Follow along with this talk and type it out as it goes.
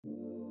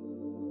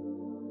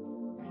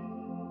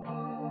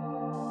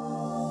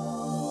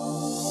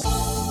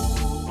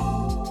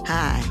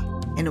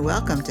and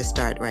welcome to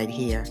Start Right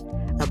Here,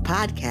 a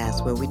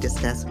podcast where we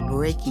discuss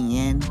breaking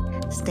in,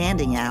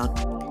 standing out,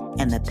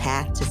 and the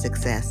path to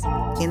success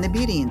in the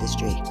beauty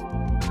industry.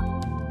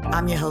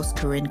 I'm your host,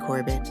 Corinne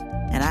Corbett,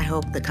 and I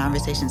hope the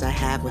conversations I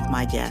have with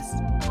my guests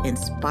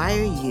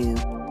inspire you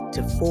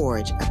to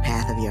forge a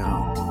path of your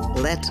own.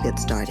 Let's get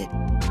started.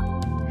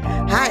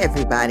 Hi,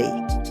 everybody.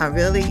 I'm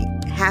really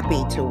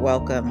happy to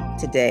welcome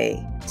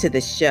today to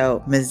the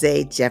show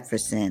Mezei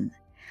Jefferson,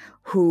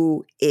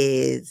 who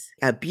is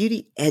a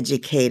beauty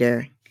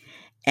educator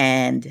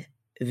and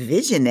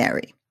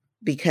visionary,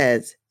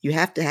 because you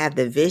have to have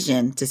the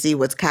vision to see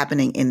what's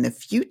happening in the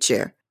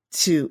future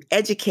to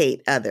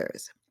educate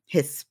others.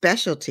 His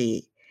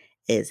specialty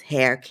is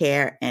hair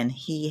care, and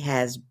he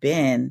has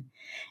been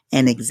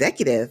an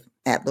executive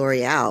at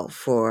L'Oreal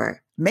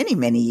for many,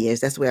 many years.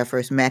 That's where I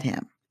first met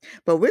him.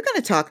 But we're going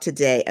to talk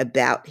today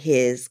about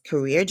his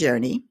career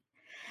journey,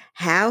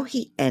 how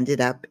he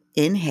ended up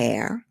in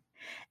hair,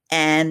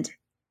 and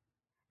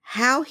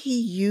how he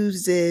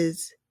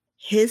uses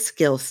his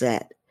skill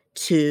set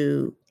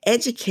to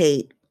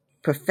educate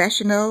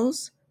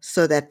professionals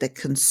so that the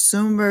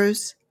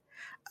consumers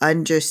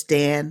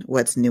understand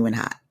what's new and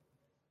hot.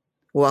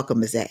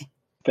 Welcome, Mezei.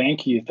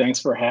 Thank you. Thanks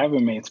for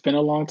having me. It's been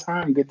a long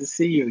time. Good to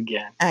see you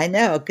again. I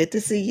know. Good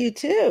to see you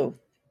too.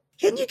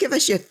 Can you give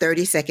us your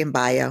 30-second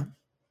bio?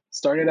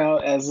 Started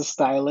out as a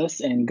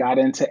stylist and got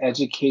into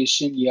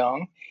education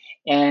young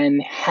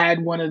and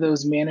had one of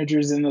those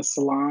managers in the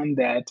salon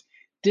that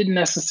didn't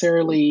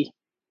necessarily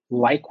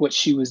like what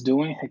she was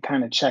doing, had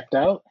kind of checked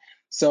out.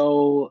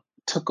 So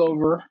took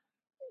over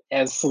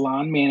as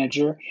salon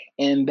manager,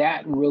 and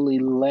that really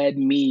led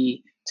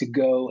me to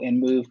go and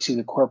move to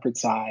the corporate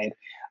side.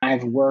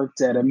 I've worked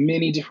at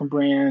many different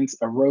brands,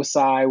 a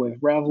Rosai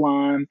with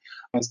Revlon,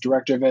 as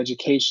director of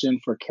education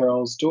for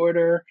Carol's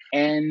Daughter,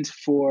 and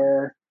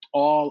for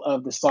all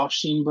of the soft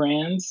sheen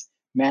brands,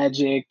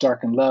 Magic,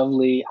 Dark and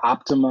Lovely,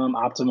 Optimum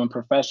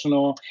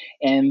Professional.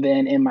 And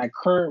then in my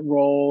current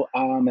role,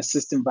 I'm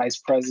assistant vice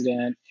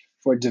president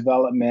for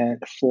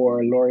development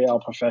for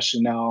L'Oreal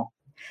Professionnel.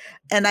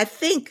 And I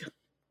think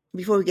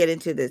before we get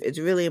into this, it's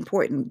really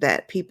important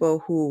that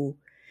people who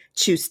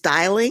choose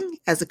styling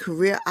as a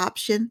career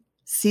option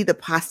see the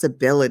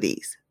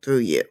possibilities through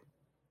you.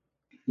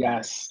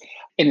 Yes.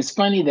 And it's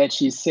funny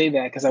that you say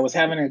that because I was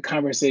having a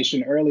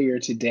conversation earlier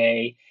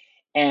today,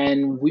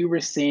 and we were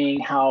saying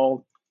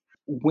how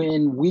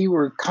when we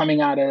were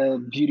coming out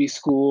of beauty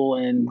school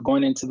and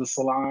going into the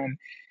salon,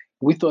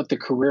 we thought the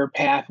career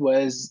path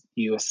was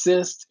you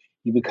assist,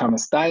 you become a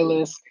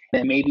stylist,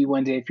 and maybe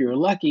one day, if you're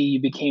lucky, you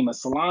became a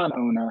salon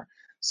owner.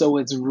 So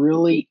it's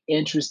really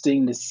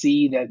interesting to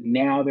see that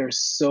now there's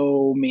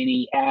so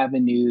many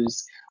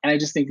avenues. And I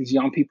just think these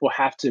young people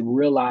have to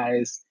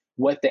realize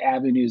what the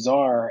avenues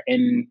are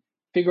and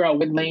figure out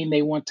what lane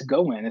they want to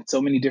go in. It's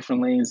so many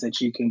different lanes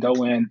that you can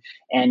go in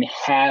and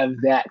have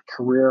that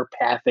career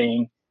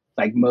pathing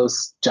like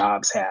most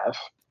jobs have.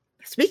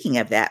 Speaking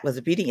of that, was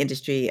the beauty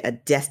industry a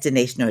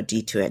destination or a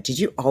detour? Did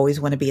you always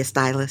want to be a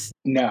stylist?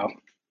 No,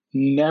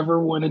 never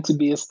wanted to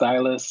be a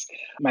stylist.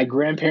 My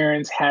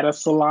grandparents had a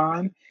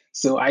salon,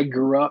 so I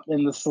grew up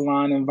in the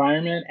salon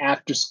environment.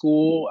 After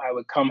school, I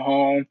would come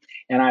home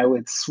and I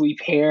would sweep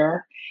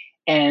hair.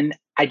 And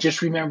I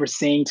just remember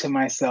saying to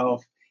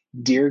myself,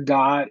 "Dear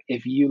God,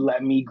 if you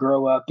let me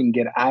grow up and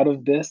get out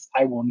of this,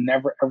 I will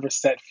never ever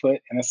set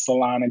foot in a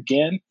salon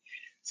again."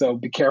 So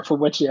be careful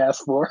what you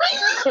ask for.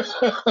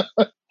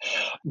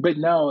 But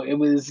no, it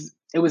was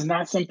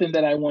not something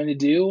that I wanted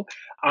to do.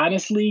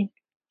 Honestly,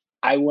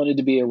 I wanted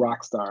to be a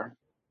rock star.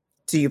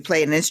 Do you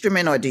play an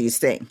instrument or do you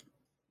sing?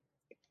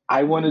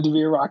 I wanted to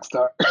be a rock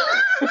star.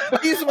 You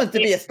just wanted to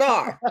be a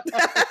star.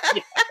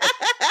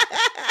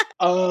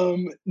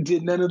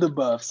 Did none of the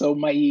above. So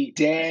my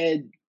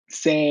dad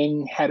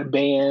sang, had a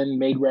band,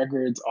 made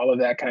records, all of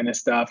that kind of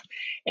stuff.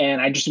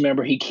 And I just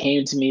remember he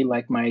came to me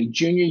like my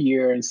junior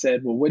year and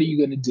said, "Well, what are you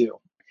going to do?"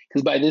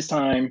 Because by this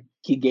time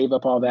he gave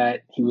up all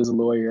that. He was a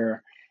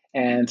lawyer.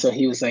 And so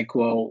he was like,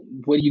 "Well,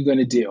 what are you going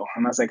to do?"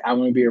 And I was like, "I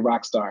want to be a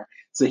rock star."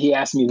 So he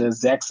asked me the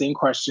exact same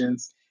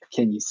questions.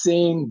 Can you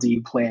sing? Do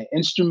you play an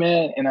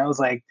instrument? And I was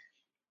like,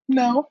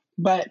 "No,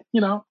 but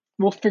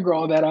we'll figure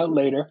all that out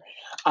later."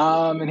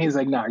 And he's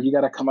like, "No, you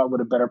got to come up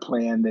with a better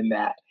plan than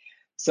that."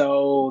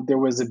 So there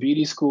was a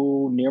beauty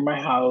school near my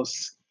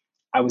house.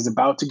 I was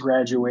about to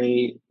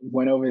graduate,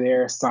 went over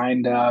there,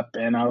 signed up,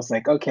 and I was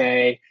like,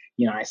 okay,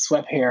 I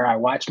swept hair. I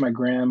watched my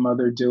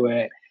grandmother do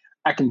it.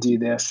 I can do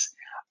this.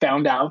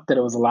 Found out that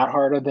it was a lot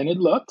harder than it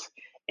looked.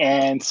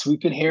 And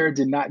sweeping hair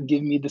did not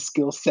give me the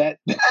skill set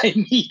that I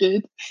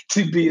needed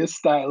to be a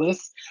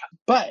stylist.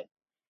 But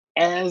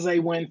as I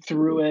went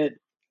through it,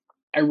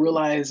 I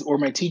realized, or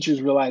my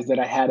teachers realized, that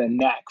I had a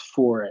knack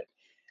for it.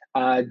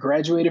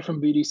 Graduated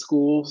from beauty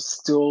school,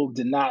 still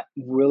did not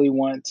really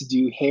want to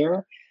do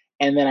hair.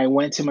 And then I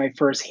went to my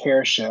first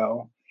hair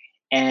show.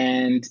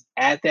 And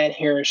at that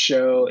hair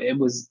show, it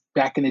was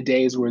back in the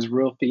days where it was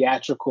real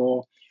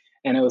theatrical.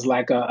 And it was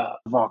like a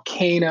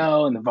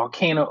volcano, and the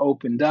volcano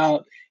opened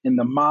up, and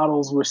the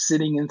models were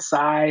sitting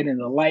inside, and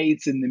the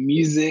lights and the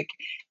music.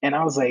 And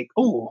I was like,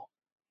 oh,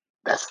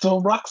 that's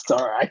still rock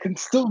star. I can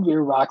still be a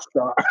rock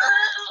star.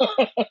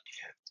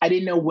 I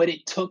didn't know what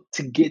it took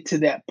to get to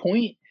that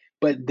point,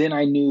 but then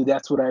I knew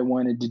that's what I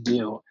wanted to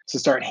do. So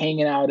start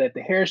hanging out at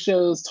the hair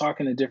shows,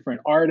 talking to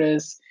different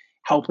artists,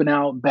 helping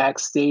out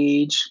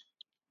backstage.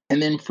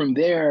 And then from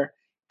there,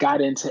 got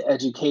into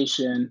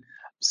education,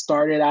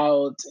 started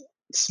out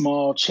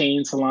small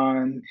chain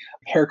salon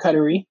hair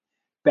cuttery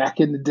back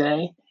in the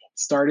day,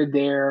 started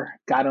there,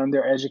 got on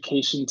their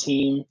education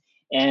team,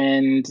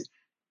 and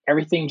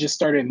everything just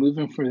started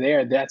moving from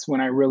there. That's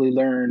when I really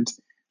learned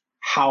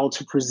how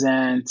to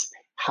present,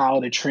 how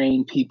to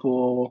train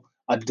people,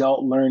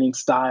 adult learning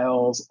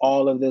styles,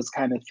 all of those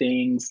kind of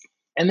things.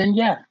 And then,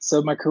 yeah,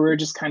 so my career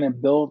just kind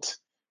of built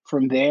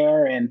from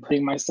there and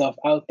putting myself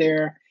out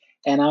there.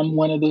 And I'm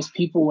one of those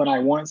people when I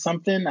want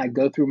something, I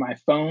go through my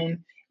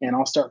phone and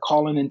I'll start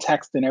calling and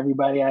texting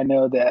everybody I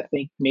know that I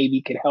think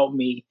maybe could help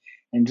me.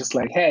 And just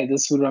like, hey,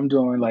 this is what I'm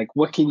doing. Like,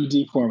 what can you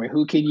do for me?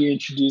 Who can you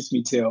introduce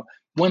me to?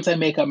 Once I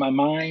make up my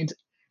mind,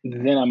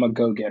 then I'm a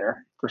go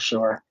getter for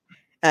sure.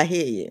 I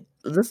hear you.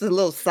 This is a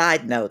little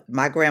side note.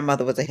 My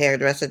grandmother was a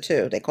hairdresser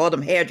too. They called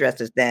them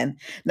hairdressers then,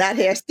 not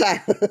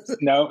hairstylists.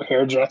 No,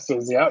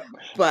 hairdressers. Yep.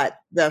 But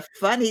the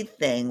funny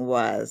thing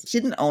was, she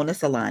didn't own a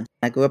salon.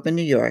 I grew up in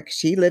New York.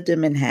 She lived in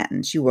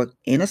Manhattan. She worked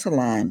in a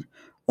salon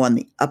on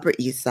the Upper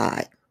East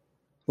Side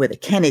where the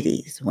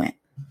Kennedys went.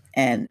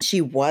 And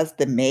she was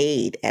the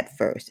maid at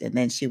first, and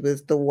then she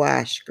was the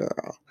wash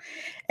girl.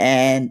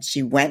 And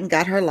she went and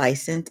got her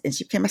license, and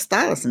she became a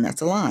stylist in that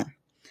salon.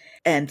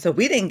 And so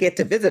we didn't get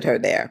to visit her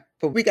there,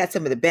 but we got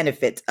some of the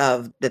benefits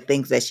of the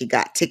things that she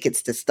got,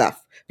 tickets to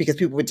stuff, because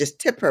people would just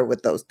tip her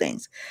with those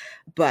things.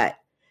 But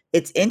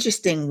it's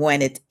interesting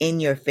when it's in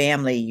your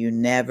family, you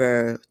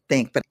never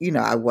think, but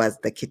I was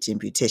the kitchen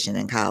beautician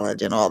in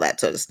college and all that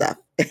sort of stuff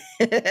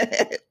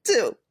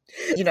too.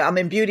 I'm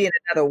in beauty in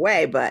another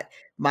way, but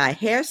my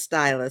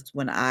hairstylist,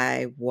 when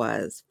I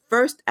was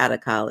first out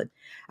of college,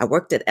 I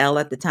worked at Elle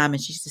at the time,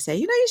 and she used to say,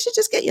 you should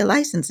just get your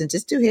license and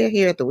just do hair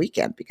here at the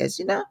weekend because,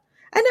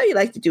 I know you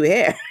like to do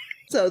hair.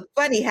 So it's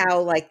funny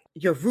how like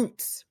your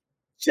roots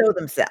show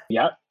themselves.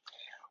 Yep.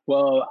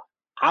 Well,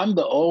 I'm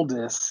the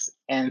oldest,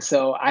 and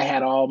so I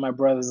had all my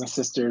brothers and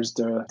sisters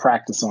to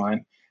practice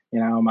on.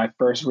 My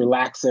first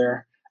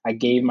relaxer, I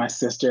gave my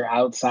sister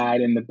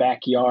outside in the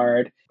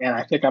backyard, and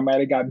I think I might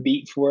have got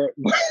beat for it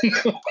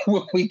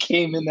when we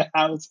came in the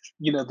house.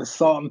 The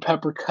salt and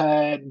pepper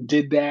cut,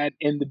 did that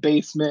in the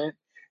basement,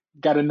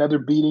 got another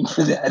beating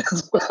for that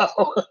as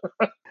well.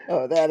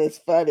 Oh, that is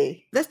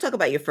funny. Let's talk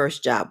about your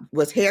first job.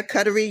 Was hair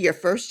cuttery your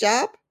first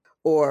job?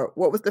 Or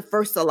what was the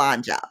first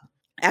salon job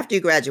after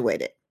you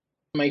graduated?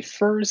 My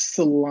first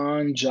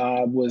salon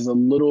job was a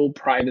little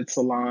private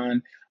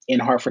salon in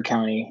Harford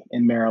County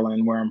in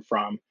Maryland, where I'm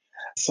from.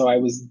 So I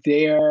was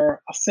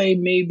there, I'll say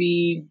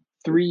maybe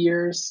 3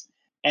 years.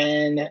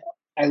 And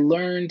I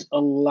learned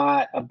a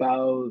lot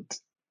about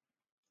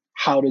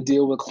how to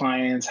deal with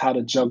clients, how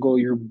to juggle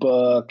your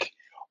book,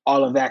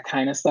 all of that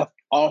kind of stuff.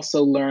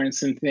 Also learned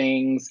some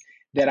things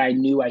that I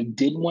knew I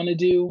didn't want to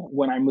do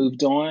when I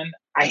moved on.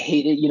 I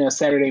hated,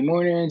 Saturday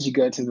mornings, you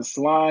go to the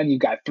salon, you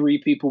got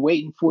three people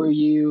waiting for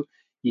you,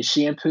 you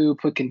shampoo,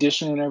 put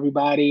conditioner on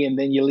everybody, and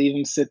then you leave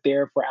them sit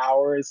there for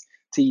hours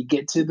till you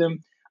get to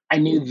them. I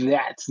knew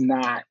that's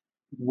not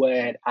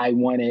what I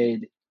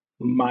wanted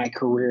my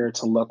career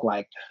to look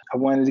like. I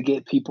wanted to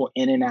get people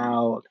in and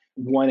out,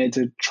 wanted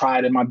to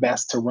try to my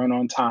best to run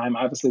on time.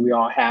 Obviously, we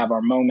all have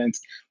our moments,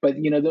 but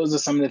those are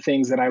some of the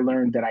things that I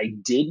learned that I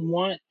didn't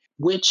want,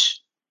 which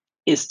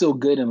is still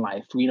good in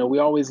life. We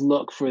always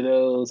look for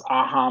those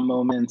aha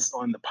moments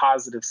on the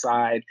positive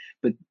side,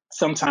 but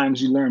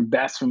sometimes you learn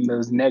best from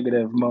those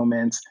negative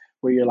moments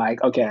where you're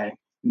like, okay,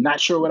 not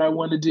sure what I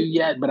want to do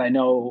yet, but I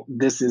know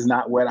this is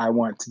not what I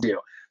want to do.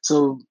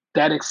 So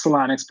that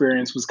salon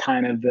experience was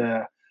kind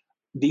of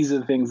these are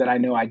the things that I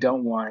know I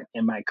don't want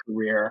in my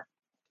career.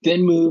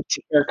 Then moved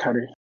to hair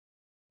cutter.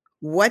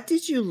 What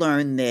did you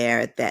learn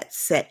there that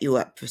set you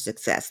up for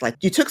success? Like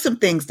you took some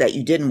things that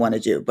you didn't want to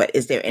do, but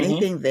is there Mhm.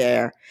 anything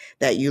there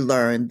that you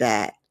learned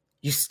that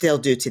you still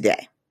do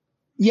today?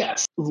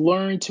 Yes,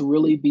 learn to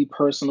really be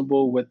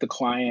personable with the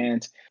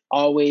client,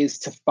 always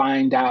to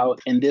find out.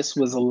 And this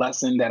was a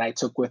lesson that I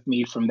took with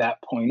me from that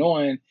point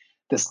on.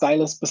 The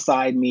stylist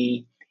beside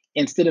me,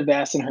 instead of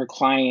asking her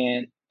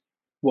client,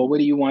 well, what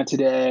do you want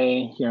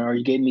today? Are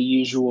you getting the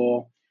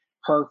usual?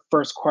 Her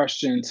first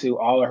question to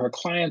all of her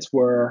clients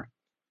were,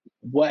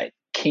 what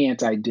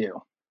can't I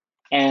do?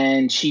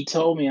 And she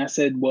told me, I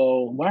said,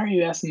 well, why are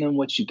you asking them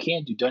what you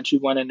can't do? Don't you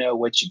want to know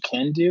what you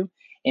can do?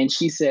 And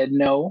she said,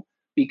 no,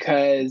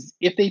 because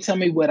if they tell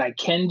me what I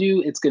can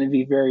do, it's going to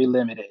be very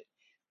limited.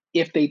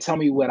 If they tell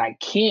me what I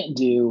can't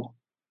do,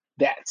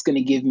 that's going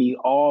to give me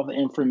all the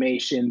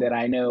information that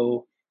I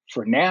know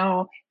for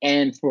now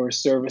and for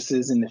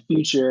services in the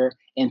future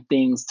and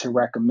things to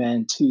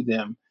recommend to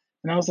them.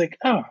 And I was like,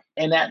 oh,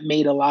 and that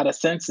made a lot of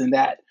sense. And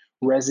that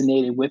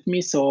resonated with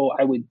me. So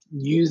I would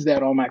use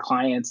that on my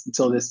clients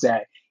until this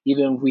day.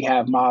 Even if we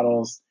have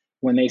models,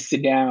 when they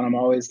sit down, I'm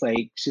always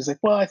like, she's like,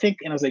 well, I think,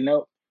 and I was like,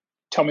 no,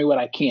 tell me what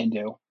I can't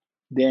do.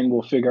 Then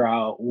we'll figure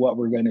out what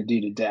we're going to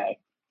do today.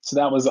 So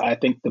that was, I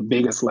think, the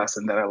biggest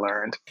lesson that I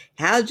learned.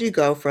 How'd you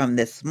go from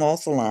this small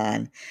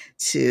salon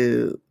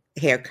to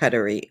hair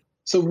cuttery?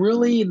 So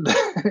really,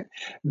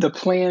 the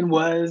plan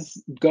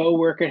was go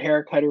work at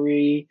Hair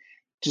Cuttery,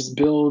 just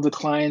build a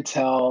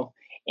clientele,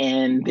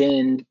 and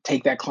then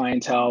take that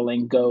clientele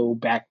and go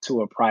back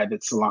to a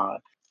private salon.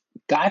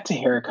 Got to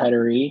Hair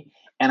Cuttery,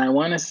 and I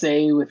want to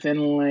say within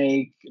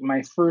like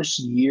my first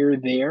year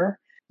there,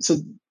 so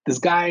this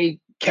guy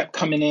kept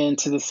coming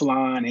into the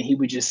salon, and he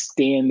would just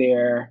stand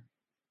there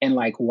and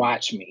like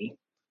watch me.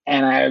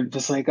 And I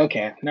was like,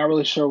 okay, not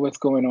really sure what's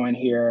going on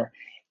here.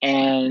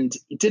 And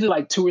he did it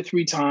like two or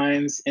three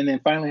times. And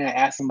then finally I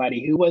asked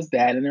somebody, who was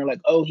that? And they're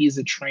like, oh, he's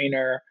a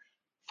trainer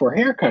for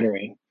hair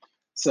cutting.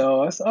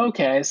 So I said,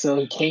 okay. So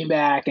he came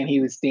back and he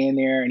would stand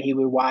there and he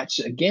would watch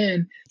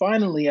again.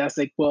 Finally, I was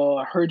like, well,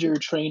 I heard you're a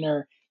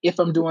trainer. If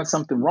I'm doing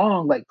something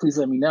wrong, like, please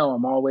let me know.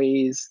 I'm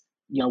always,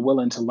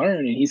 willing to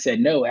learn. And he said,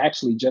 no,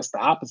 actually, just the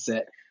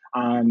opposite.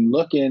 I'm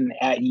looking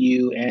at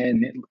you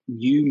and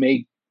you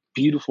make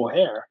beautiful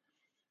hair.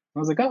 I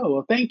was like, oh,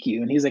 well, thank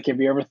you. And he's like,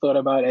 have you ever thought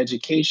about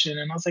education?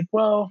 And I was like,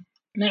 well,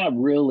 not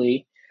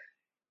really.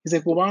 He's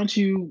like, well, why don't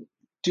you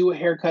do a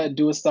haircut,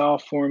 do a style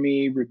for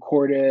me,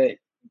 record it,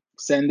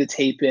 send the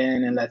tape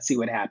in, and let's see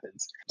what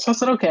happens. So I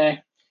said, okay.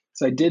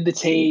 So I did the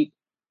tape,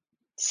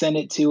 sent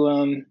it to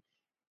him,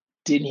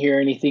 didn't hear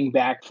anything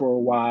back for a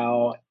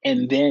while.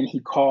 And then he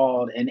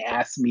called and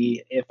asked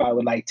me if I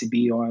would like to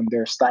be on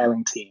their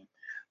styling team.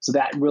 So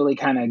that really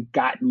kind of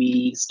got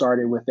me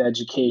started with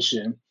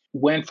education.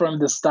 Went from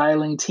the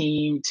styling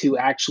team to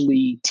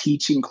actually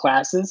teaching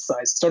classes. So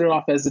I started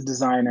off as a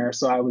designer.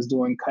 So I was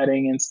doing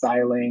cutting and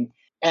styling.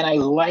 And I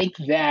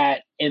liked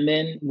that. And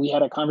then we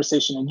had a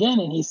conversation again,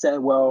 and he said,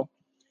 well,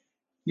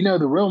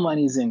 the real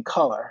money's in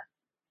color.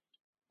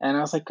 And I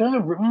was like,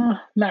 oh,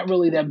 not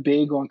really that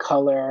big on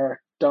color.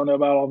 Don't know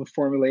about all the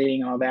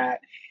formulating and all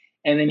that.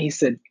 And then he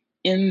said,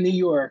 in New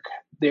York,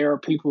 there are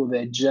people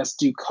that just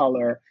do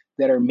color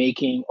that are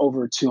making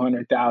over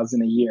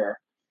 200,000 a year.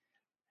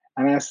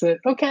 And I said,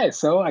 okay,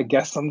 so I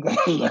guess I'm going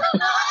to learn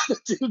how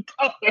to do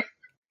color.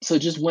 So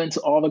just went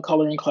to all the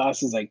coloring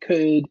classes I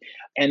could.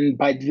 And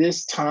by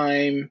this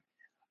time,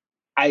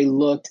 I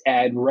looked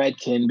at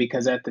Redken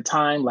because at the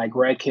time, like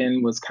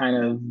Redken was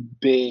kind of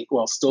big,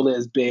 well, still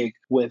is big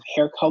with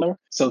hair color.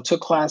 So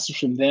took classes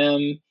from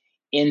them,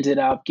 ended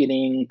up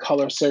getting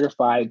color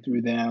certified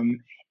through them,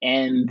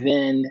 and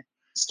then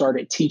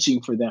started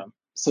teaching for them.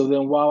 So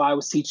then while I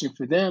was teaching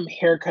for them,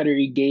 Hair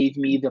Cuttery gave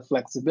me the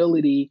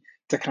flexibility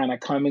to kind of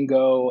come and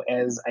go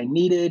as I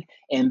needed.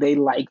 And they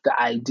liked the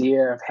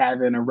idea of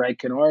having a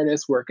Redken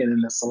artist working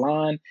in the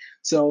salon.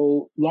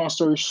 So, long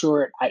story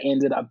short, I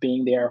ended up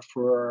being there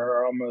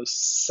for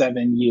almost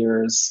 7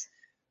 years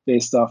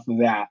based off of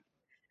that.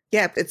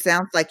 Yeah, it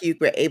sounds like you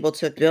were able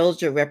to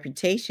build your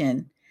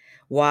reputation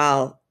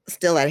while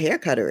still at hair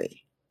cuttery.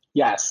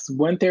 Yes,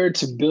 went there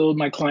to build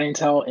my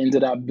clientele,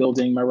 ended up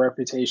building my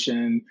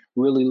reputation,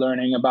 really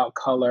learning about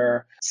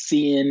color,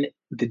 seeing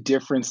the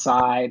different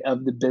side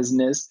of the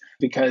business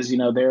because,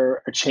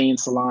 they're a chain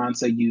salon.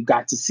 So you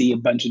got to see a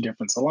bunch of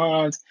different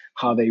salons,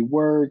 how they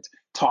worked,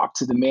 talk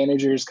to the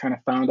managers, kind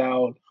of found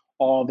out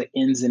all the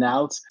ins and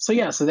outs. So,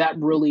 yeah, so that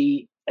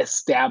really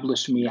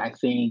established me, I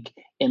think,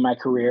 in my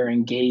career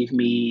and gave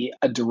me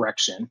a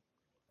direction.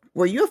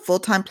 Were you a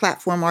full-time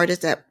platform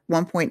artist at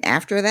one point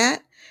after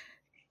that?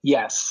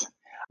 Yes.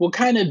 Well,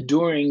 kind of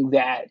during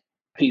that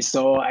piece.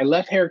 So I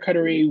left Hair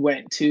Cuttery,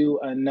 went to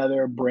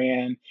another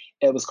brand.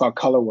 It was called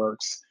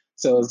Colorworks.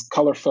 So it was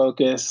color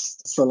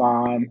focused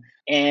salon.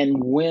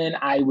 And when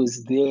I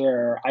was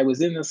there, I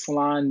was in the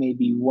salon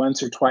maybe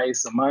once or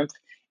twice a month.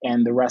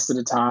 And the rest of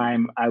the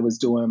time, I was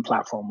doing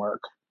platform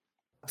work.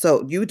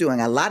 So you were doing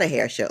a lot of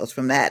hair shows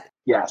from that.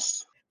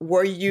 Yes.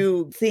 Were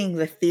you seeing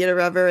the theater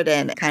of it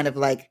and kind of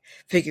like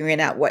figuring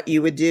out what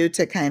you would do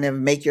to kind of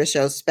make your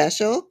show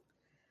special?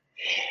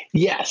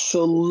 Yes.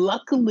 So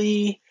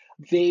luckily,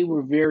 they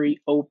were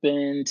very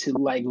open to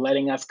like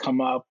letting us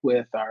come up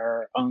with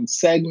our own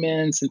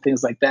segments and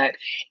things like that.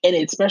 And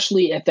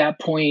especially at that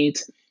point,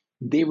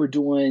 they were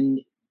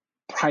doing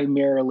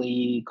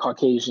primarily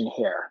Caucasian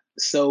hair.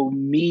 So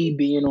me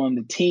being on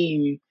the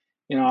team,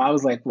 I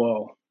was like,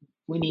 well,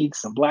 we need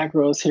some black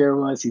girls here.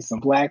 We want to see some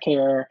black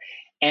hair.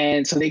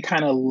 And so they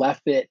kind of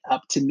left it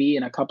up to me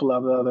and a couple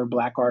of other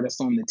black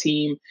artists on the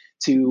team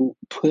to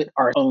put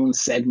our own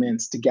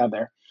segments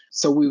together.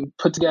 So we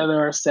put together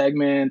our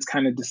segments,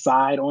 kind of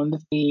decide on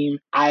the theme.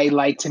 I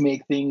like to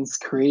make things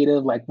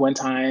creative. Like one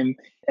time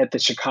at the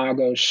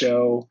Chicago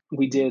show,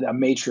 we did a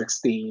Matrix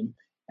theme.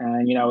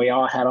 And, we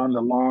all had on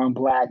the long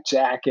black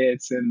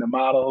jackets and the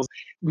models.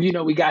 We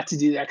got to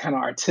do that kind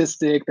of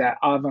artistic, that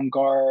avant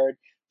garde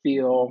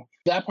feel.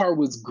 That part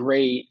was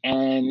great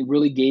and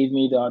really gave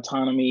me the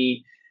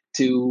autonomy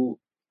to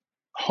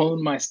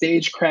hone my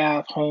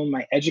stagecraft, hone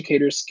my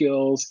educator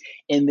skills,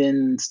 and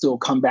then still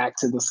come back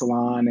to the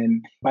salon.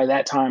 And by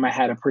that time, I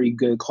had a pretty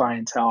good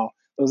clientele.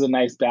 It was a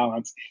nice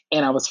balance.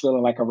 And I was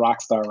feeling like a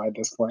rock star at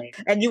this point.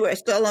 And you were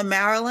still in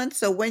Maryland,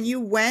 so when you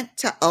went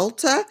to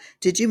Ulta,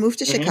 did you move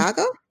to Mhm.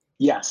 Chicago?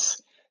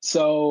 Yes.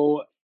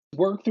 So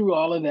worked through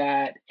all of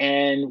that.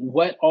 And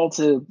what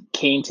Ulta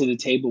came to the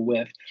table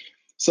with.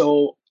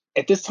 So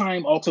at this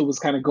time, Ulta was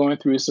kind of going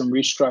through some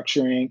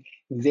restructuring.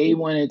 They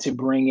wanted to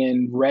bring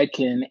in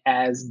Redken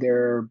as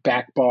their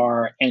back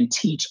bar and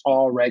teach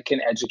all Redken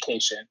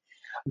education.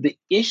 The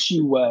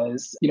issue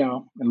was,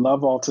 I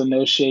love Ulta,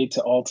 no shade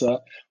to Ulta,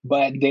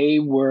 but they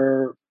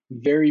were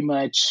very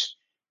much,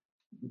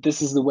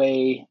 this is the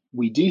way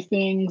we do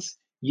things.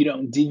 You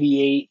don't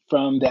deviate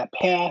from that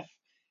path.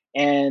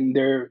 And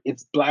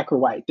it's black or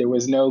white. There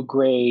was no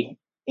gray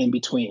in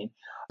between.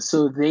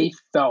 So they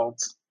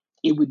felt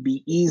it would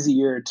be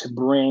easier to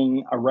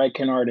bring a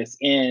Redken artist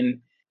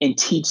in and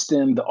teach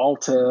them the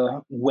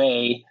Ulta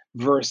way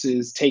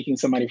versus taking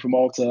somebody from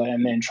Ulta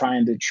and then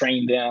trying to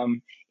train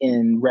them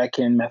in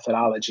Redken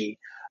methodology.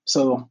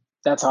 So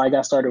that's how I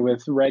got started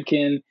with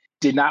Redken.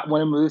 Did not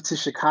want to move to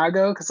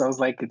Chicago because I was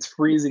like, it's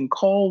freezing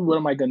cold. What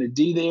am I going to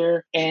do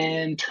there?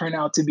 And turned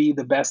out to be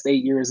the best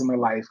 8 years of my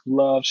life.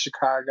 Love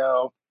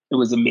Chicago. It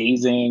was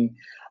amazing.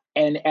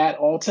 And at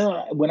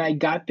Ulta, when I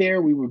got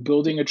there, we were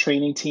building a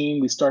training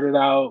team. We started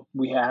out,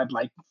 we had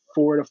like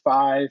 4 to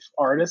 5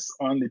 artists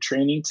on the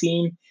training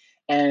team.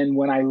 And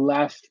when I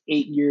left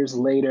 8 years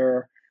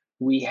later,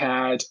 we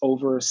had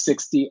over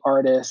 60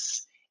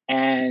 artists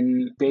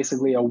and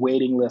basically a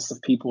waiting list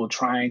of people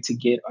trying to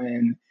get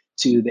in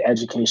to the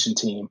education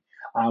team.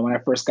 When I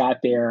first got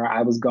there,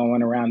 I was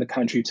going around the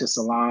country to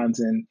salons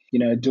and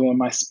doing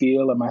my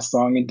spiel and my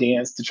song and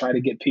dance to try to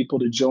get people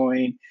to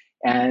join.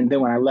 And then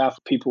when I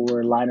left, people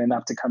were lining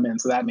up to come in,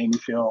 so that made me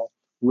feel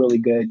really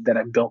good that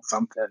I built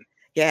something.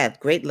 Yeah,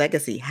 great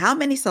legacy. How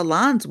many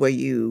salons were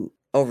you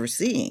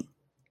overseeing?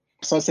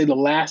 So I'd say the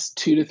last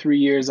 2 to 3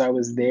 years I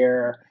was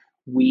there,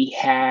 we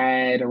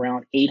had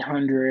around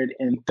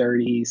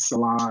 830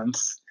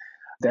 salons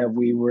that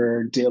we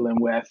were dealing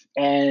with.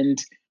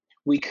 And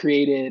we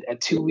created a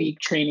 2 week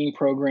training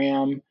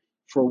program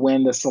for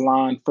when the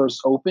salon first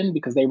opened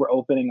because they were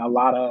opening a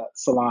lot of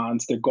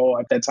salons. Their goal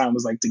at that time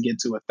was like to get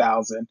to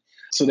 1,000.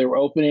 So they were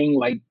opening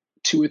like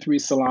 2 or 3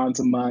 salons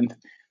a month.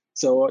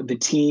 So the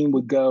team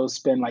would go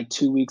spend like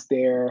 2 weeks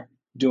there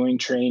doing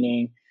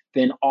training.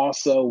 Then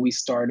also, we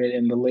started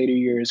in the later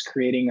years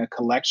creating a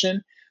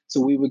collection. So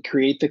we would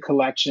create the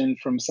collection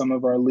from some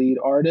of our lead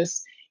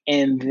artists.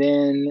 And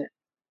then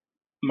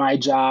my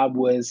job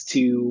was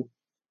to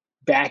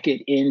back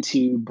it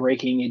into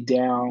breaking it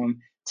down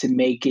to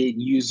make it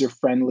user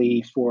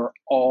friendly for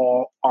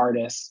all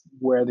artists,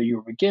 whether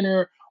you're a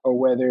beginner or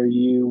whether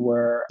you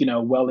were,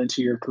 well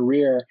into your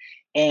career.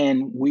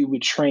 And we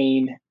would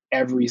train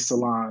every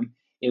salon.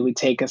 It would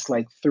take us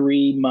like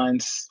 3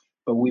 months,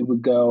 but we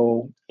would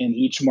go in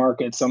each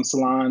market. Some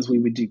salons we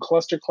would do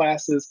cluster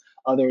classes,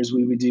 others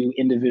we would do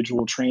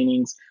individual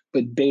trainings.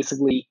 But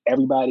basically,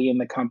 everybody in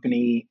the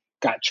company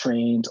got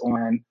trained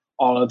on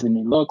all of the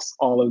new looks,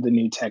 all of the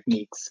new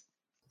techniques.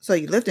 So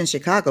you lived in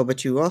Chicago,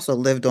 but you also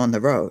lived on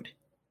the road.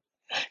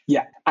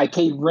 Yeah, I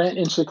paid rent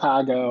in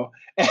Chicago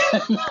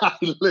and I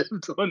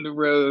lived on the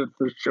road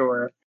for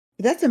sure.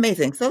 That's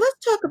amazing. So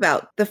let's talk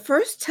about the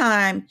first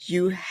time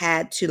you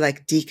had to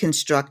like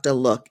deconstruct a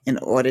look in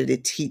order to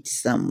teach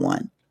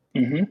someone.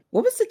 Mhm.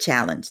 What was the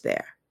challenge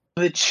there?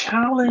 The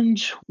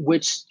challenge,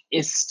 which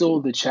is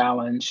still the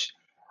challenge,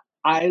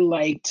 I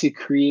like to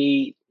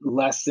create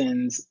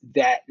lessons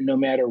that no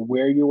matter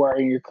where you are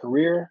in your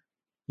career,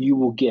 you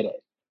will get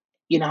it.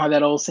 You know how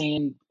that old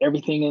saying,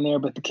 everything in there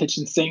but the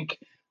kitchen sink?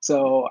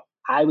 So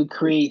I would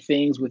create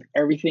things with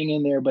everything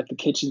in there but the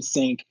kitchen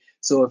sink.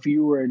 So if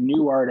you were a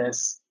new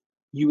artist,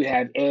 you would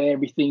have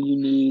everything you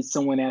need.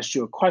 Someone asked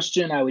you a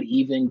question, I would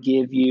even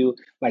give you,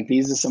 like,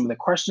 these are some of the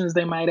questions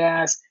they might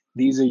ask.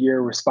 These are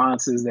your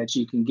responses that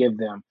you can give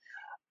them.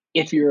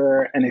 If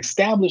you're an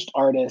established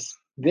artist,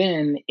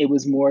 then it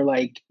was more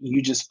like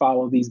you just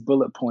follow these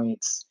bullet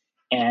points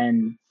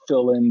and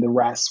fill in the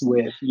rest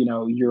with,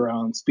 your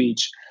own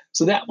speech.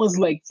 So that was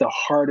like the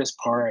hardest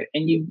part.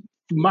 And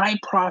my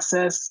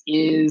process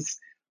is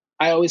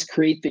I always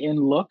create the end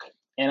look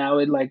and I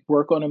would like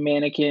work on a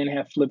mannequin,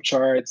 have flip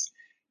charts,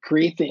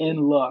 create the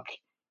end look,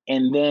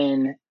 and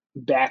then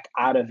back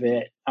out of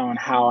it on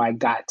how I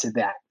got to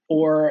that.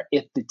 Or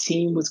if the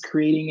team was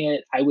creating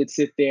it, I would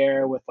sit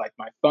there with like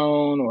my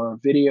phone or a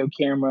video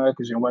camera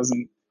because it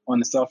wasn't on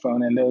the cell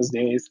phone in those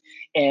days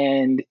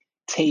and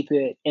tape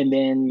it and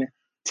then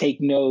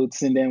take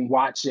notes and then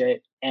watch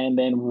it and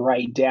then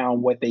write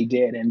down what they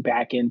did and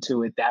back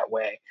into it that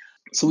way.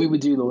 So we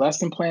would do the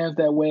lesson plans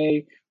that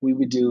way. We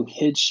would do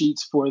head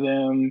sheets for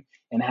them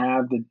and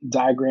have the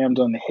diagrams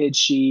on the head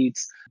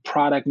sheets,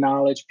 product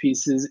knowledge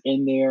pieces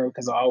in there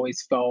because I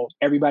always felt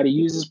everybody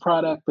uses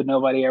product, but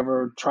nobody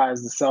ever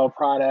tries to sell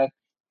product.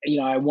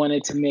 I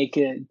wanted to make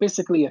it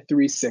basically a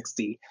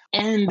 360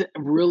 and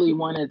really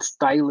wanted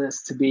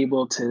stylists to be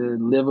able to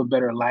live a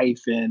better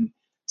life and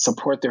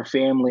support their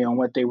family on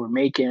what they were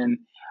making.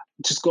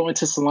 Just going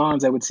to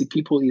salons, I would see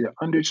people either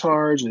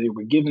undercharged or they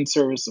were giving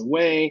service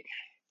away.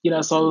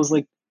 So I was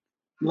like,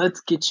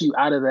 let's get you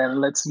out of that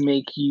and let's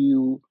make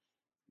you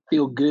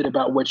feel good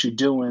about what you're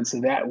doing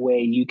so that way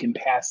you can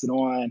pass it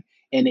on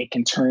and it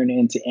can turn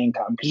into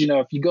income. Because,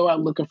 if you go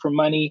out looking for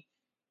money,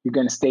 you're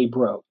going to stay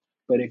broke.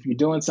 But if you're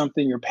doing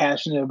something you're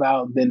passionate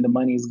about, then the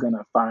money is going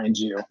to find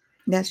you.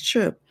 That's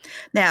true.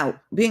 Now,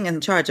 being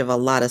in charge of a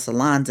lot of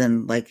salons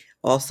and like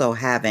also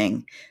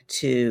having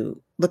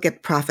to look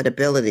at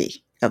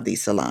profitability of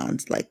these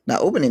salons, like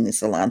not opening these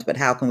salons, but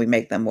how can we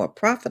make them more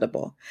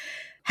profitable?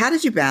 How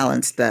did you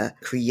balance the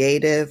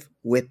creative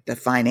with the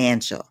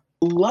financial?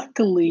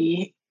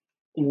 Luckily,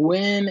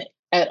 when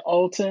at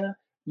Ulta,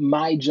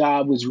 my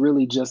job was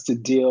really just to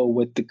deal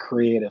with the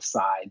creative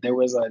side. There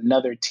was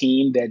another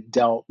team that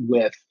dealt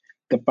with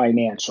the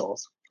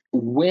financials.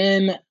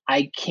 When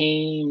I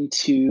came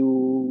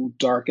to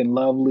Dark and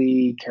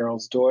Lovely,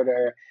 Carol's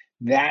daughter,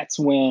 that's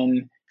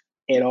when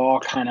it all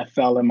kind of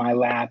fell in my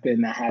lap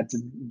and I had to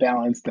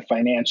balance the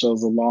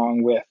financials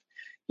along with,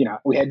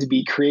 we had to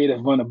be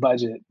creative on a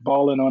budget,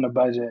 balling on a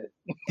budget.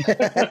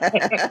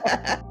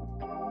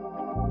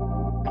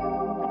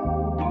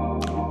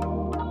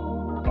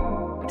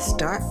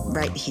 Start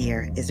Right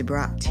Here is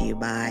brought to you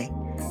by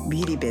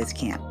Beauty Biz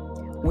Camp,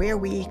 where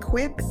we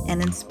equip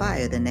and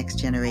inspire the next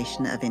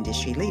generation of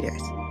industry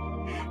leaders.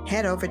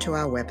 Head over to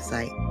our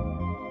website,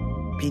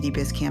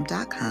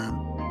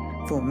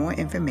 beautybizcamp.com, for more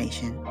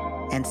information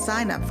and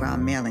sign up for our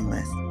mailing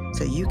list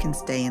so you can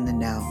stay in the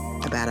know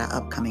about our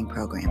upcoming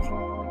programming.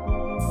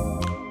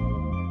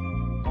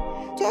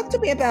 Talk to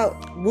me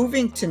about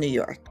moving to New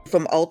York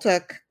from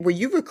Ulta. Were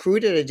you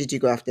recruited or did you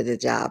go after the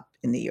job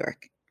in New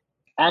York?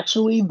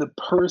 Actually, the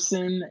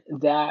person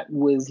that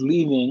was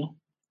leaving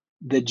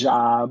the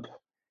job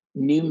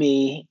knew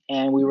me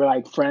and we were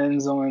like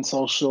friends on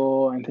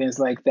social and things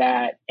like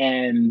that.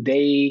 And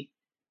they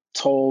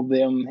told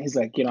them, he's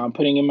like, I'm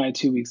putting in my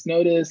 2 weeks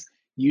notice.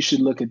 You should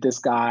look at this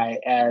guy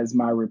as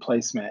my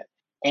replacement.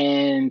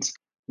 And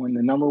when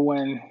the number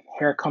one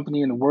hair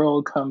company in the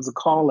world comes a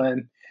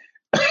calling,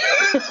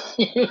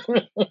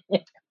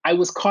 I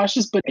was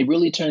cautious, but it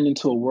really turned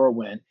into a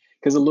whirlwind.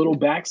 Because a little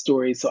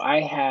backstory, so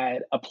I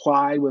had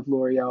applied with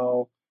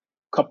L'Oreal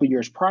a couple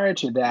years prior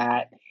to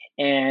that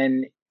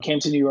and came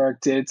to New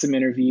York, did some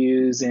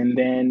interviews, and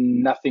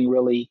then nothing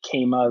really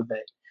came of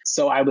it.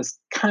 So I was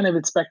kind of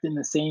expecting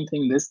the same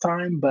thing this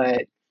time,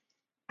 but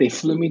they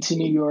flew me to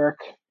New York.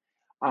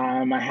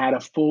 I had a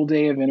full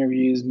day of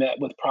interviews, met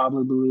with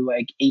probably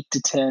like 8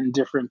 to 10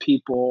 different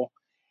people.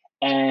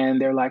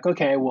 And they're like,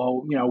 okay,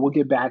 well, we'll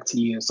get back to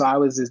you. So I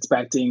was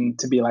expecting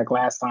to be like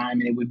last time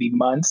and it would be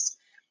months.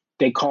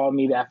 They called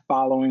me that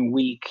following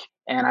week.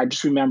 And I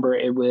just remember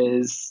it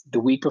was the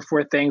week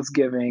before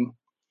Thanksgiving.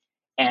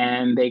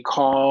 And they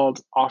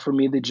called, offered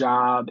me the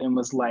job, and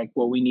was like,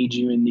 well, we need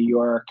you in New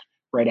York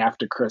right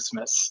after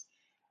Christmas.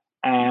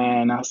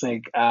 And I was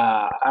like,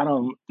 I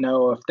don't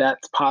know if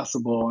that's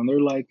possible. And they're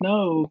like,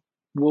 no,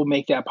 we'll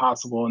make that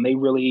possible. And they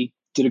really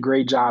did a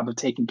great job of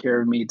taking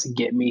care of me to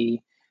get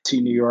me to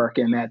New York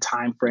in that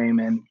time frame,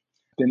 and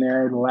been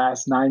there the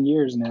last 9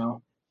 years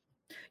now.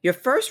 Your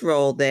first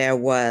role there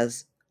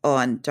was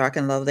on Dark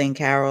and Lovely and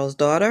Carol's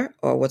Daughter,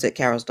 or was it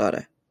Carol's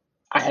Daughter?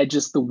 I had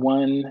just the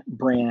one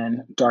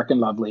brand, Dark and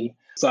Lovely.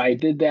 So I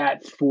did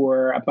that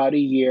for about a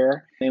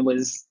year and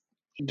was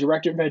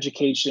director of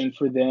education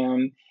for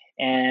them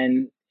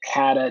and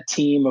had a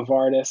team of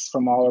artists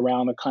from all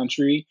around the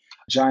country.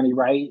 Johnny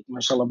Wright,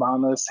 Michelle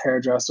Obama's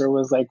hairdresser,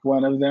 was like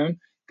one of them,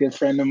 good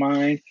friend of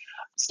mine.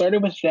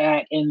 Started with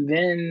that, and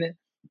then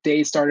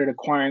they started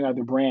acquiring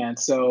other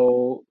brands.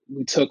 So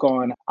we took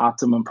on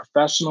Optimum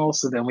Professional.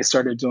 So then we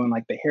started doing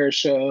like the hair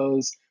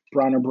shows,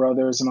 Bronner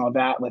Brothers and all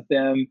that with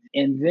them.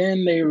 And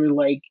then they were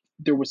like,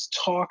 there was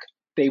talk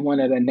they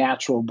wanted a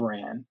natural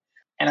brand.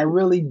 And I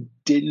really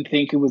didn't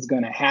think it was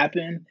going to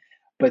happen.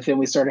 But then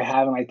we started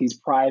having like these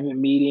private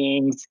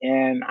meetings,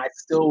 and I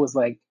still was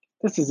like,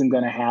 this isn't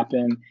going to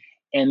happen.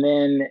 And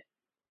then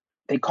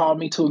they called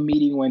me to a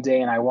meeting one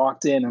day, and I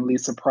walked in, and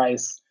Lisa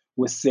Price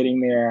was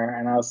sitting there,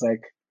 and I was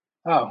like,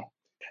 oh,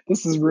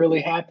 this is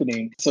really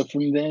happening. So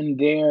from then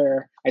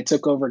there, I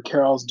took over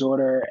Carol's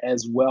Daughter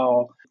as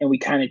well, and we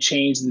kind of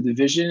changed the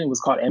division. It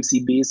was called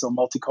MCB, so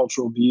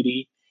Multicultural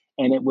Beauty,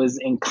 and it was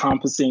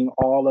encompassing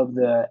all of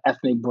the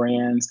ethnic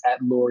brands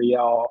at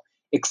L'Oreal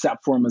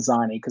except for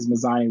Mezei, because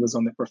Mezei was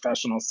on the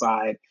professional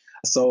side.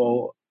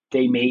 So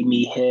they made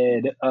me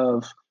head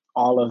of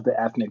all of the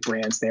ethnic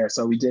brands there.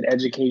 So we did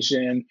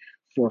education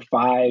for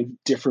 5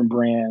 different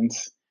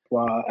brands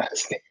while I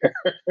was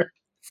there.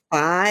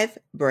 5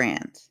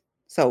 brands.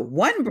 So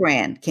one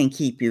brand can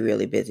keep you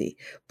really busy,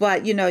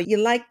 but you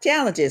like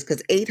challenges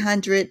because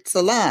 800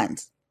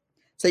 salons.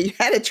 So you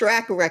had a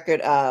track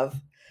record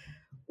of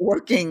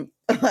working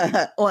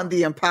on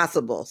the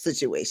impossible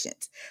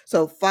situations.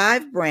 So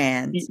 5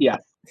 brands Yeah.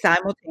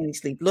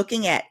 simultaneously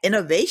looking at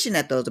innovation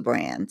at those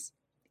brands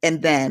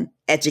and then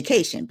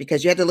education,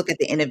 because you had to look at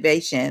the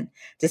innovation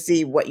to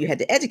see what you had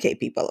to educate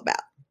people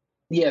about.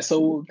 Yeah.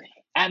 So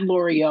At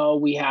L'Oreal,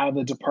 we have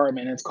a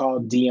department, it's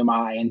called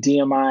DMI, and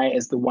DMI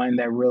is the one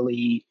that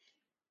really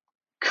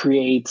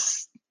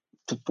creates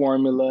the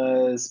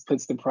formulas,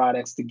 puts the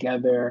products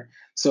together.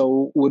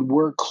 So would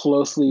work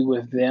closely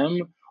with them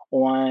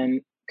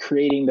on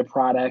creating the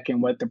product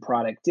and what the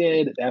product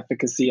did, the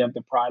efficacy of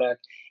the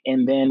product.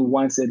 And then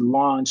once it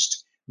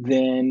launched,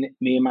 then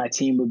me and my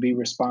team would be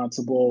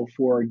responsible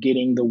for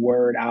getting the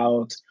word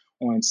out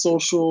on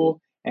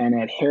social and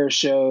at hair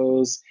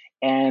shows.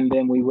 And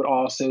then we would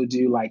also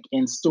do like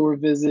in-store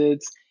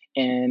visits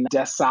and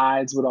desk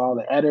sides with all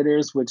the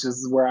editors, which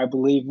is where I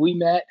believe we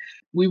met.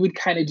 We would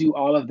kind of do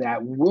all of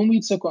that. When we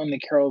took on the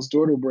Carol's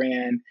Daughter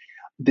brand,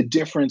 the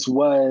difference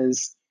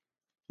was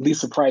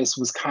Lisa Price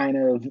was kind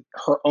of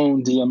her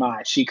own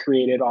DMI. She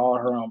created all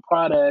her own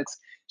products.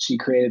 She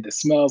created the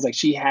smells. Like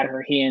she had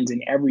her hands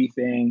in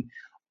everything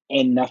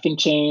and nothing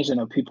changed. I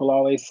know people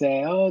always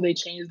say, oh, they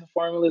changed the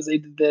formulas, they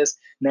did this.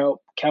 No,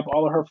 kept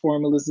all of her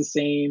formulas the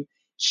same.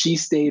 She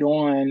stayed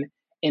on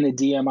in a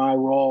DMI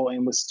role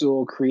and was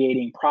still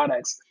creating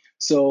products.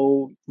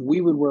 So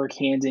we would work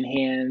hand in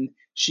hand.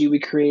 She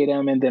would create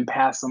them and then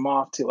pass them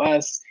off to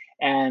us.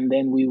 And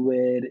then we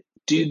would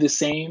do the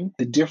same.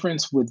 The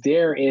difference with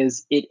there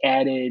is it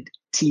added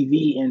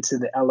TV into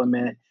the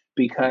element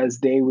because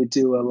they would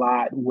do a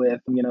lot with,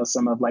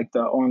 some of like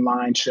the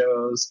online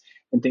shows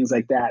and things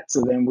like that.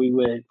 So then we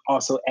would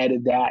also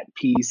edit that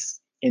piece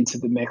into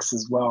the mix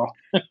as well.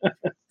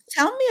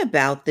 Tell me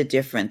about the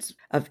difference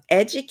of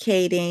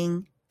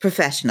educating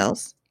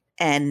professionals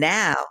and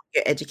now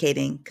you're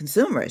educating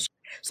consumers.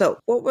 So,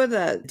 what were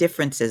the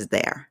differences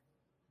there?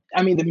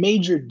 I mean, the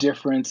major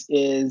difference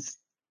is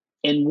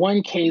in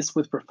one case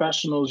with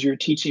professionals, you're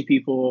teaching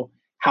people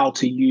how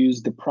to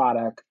use the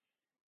product.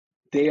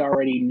 They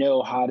already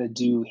know how to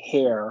do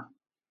hair.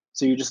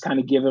 So you're just kind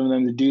of giving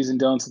them the do's and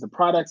don'ts of the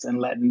products and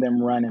letting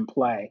them run and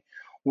play.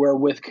 Where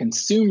with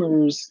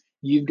consumers,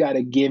 you've got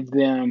to give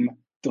them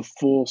the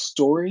full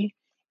story.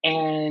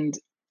 And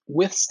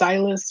with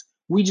stylists,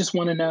 we just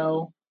want to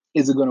know,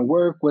 is it going to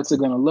work? What's it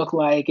going to look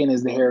like? And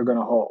is the hair going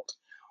to hold?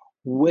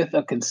 With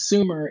a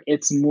consumer,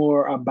 it's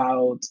more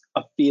about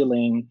a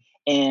feeling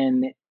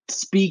and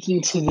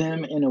speaking to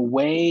them in a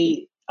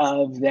way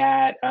of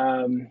that.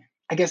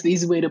 I guess the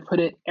easy way to put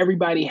it,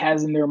 everybody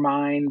has in their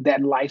mind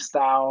that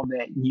lifestyle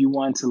that you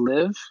want to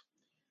live.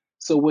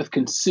 So with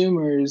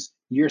consumers,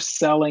 you're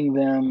selling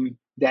them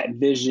that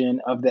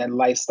vision of that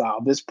lifestyle.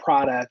 This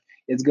product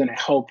is going to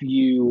help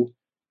you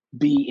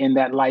be in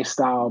that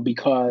lifestyle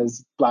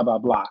because blah, blah,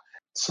 blah.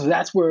 So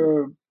that's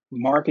where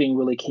marketing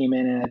really came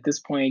in. And at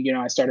this point,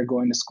 I started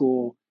going to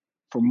school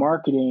for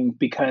marketing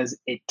because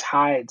it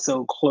tied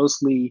so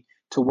closely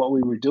to what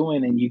we were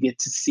doing and you get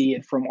to see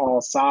it from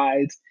all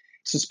sides.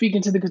 So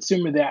speaking to the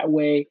consumer that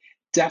way,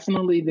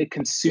 definitely the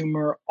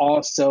consumer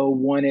also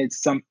wanted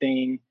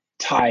something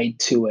tied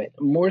to it.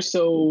 More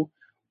so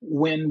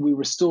when we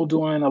were still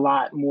doing a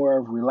lot more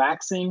of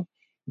relaxing,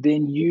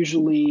 then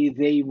usually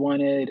they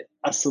wanted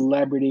a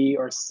celebrity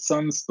or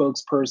some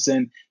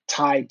spokesperson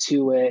tied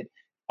to it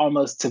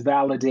almost to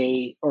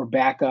validate or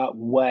back up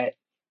what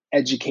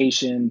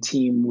education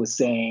team was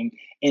saying.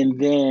 And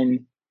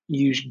then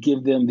you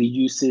give them the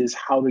uses,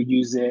 how to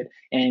use it,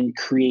 and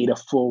create a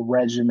full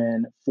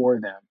regimen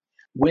for them.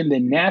 When the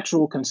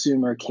natural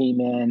consumer came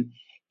in,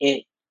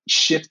 it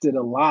shifted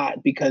a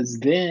lot because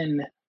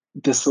then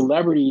the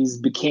celebrities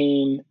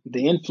became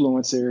the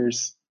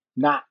influencers,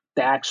 not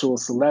the actual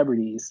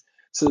celebrities.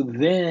 So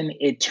then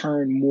it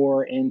turned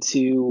more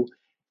into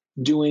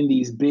doing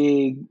these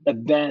big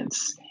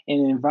events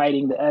and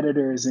inviting the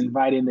editors,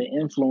 inviting the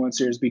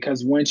influencers,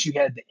 because once you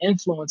had the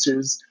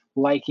influencers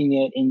liking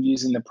it and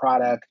using the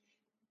product,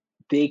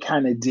 they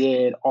kind of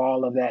did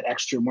all of that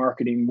extra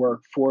marketing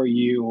work for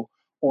you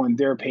on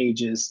their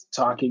pages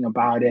talking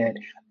about it,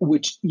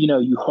 which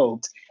you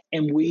hoped.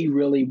 And we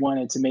really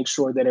wanted to make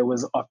sure that it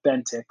was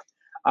authentic,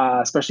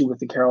 especially with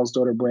the Carol's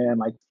Daughter brand.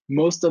 Like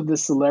most of the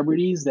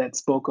celebrities that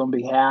spoke on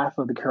behalf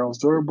of the Carol's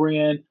Daughter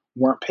brand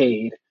weren't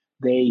paid.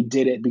 They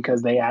did it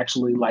because they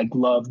actually like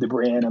loved the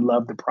brand and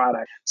loved the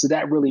product. So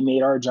that really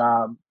made our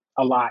job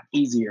a lot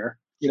easier,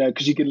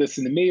 because you could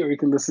listen to me or you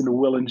could listen to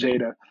Will and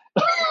Jada.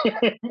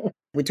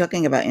 We're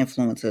talking about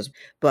influencers,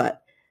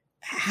 but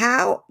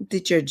how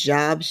did your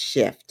job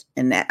shift?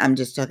 And that I'm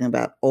just talking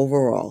about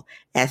overall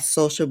as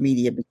social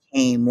media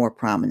became more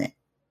prominent.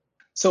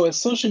 So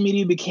as social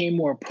media became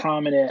more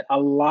prominent, a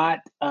lot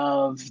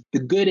of the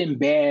good and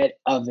bad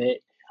of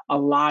it, a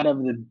lot of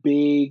the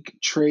big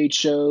trade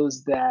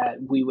shows that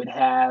we would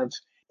have,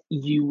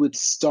 you would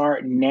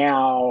start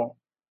now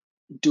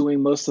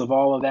doing most of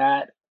all of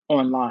that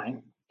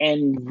online.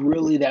 And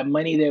really, that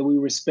money that we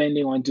were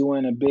spending on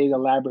doing a big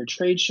elaborate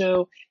trade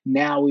show,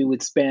 now we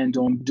would spend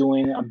on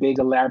doing a big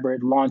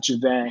elaborate launch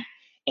event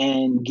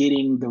and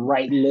getting the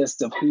right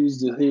list of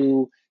who's the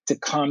who to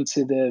come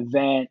to the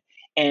event.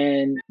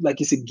 And like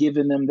you said,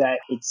 giving them that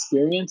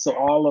experience. So,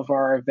 all of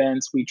our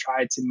events, we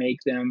tried to make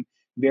them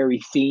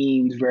very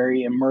themed,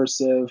 very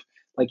immersive,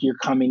 like you're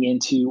coming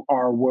into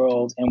our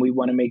world and we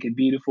want to make it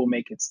beautiful,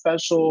 make it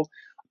special.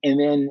 And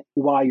then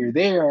while you're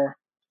there,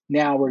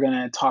 Now we're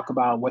going to talk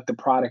about what the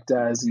product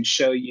does and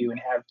show you and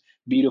have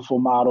beautiful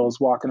models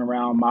walking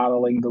around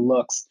modeling the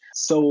looks.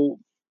 So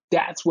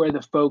that's where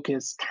the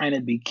focus kind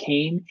of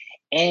became.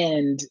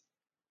 And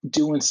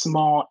doing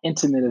small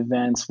intimate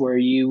events where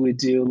you would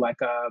do like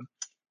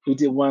we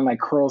did one like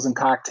curls and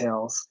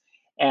cocktails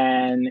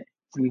and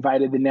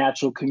invited the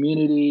natural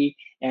community,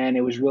 and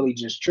it was really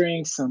just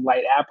drinks and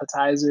light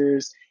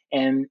appetizers,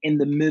 and in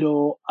the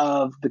middle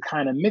of the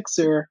kind of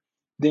mixer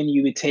then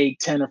you would take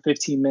 10 or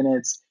 15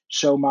 minutes,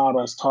 show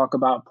models, talk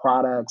about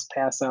products,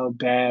 pass out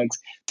bags.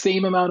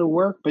 Same amount of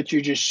work, but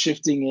you're just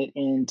shifting it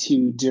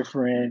into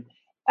different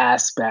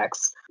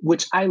aspects,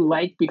 which I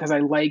like because I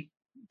like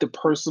the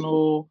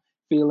personal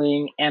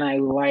feeling. And I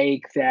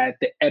like that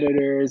the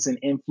editors and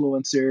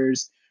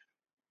influencers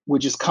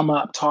would just come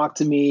up, talk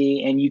to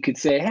me, and you could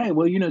say, hey,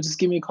 well, just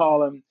give me a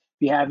call if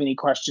you have any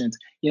questions.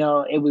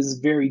 It was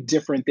very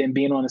different than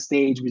being on a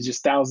stage with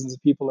just thousands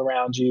of people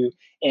around you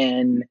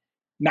and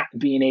not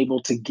being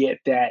able to get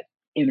that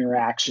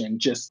interaction,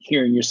 just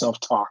hearing yourself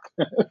talk.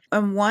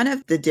 And one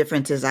of the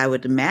differences I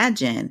would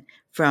imagine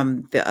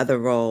from the other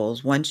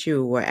roles, once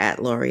you were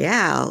at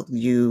L'Oreal,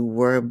 you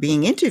were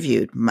being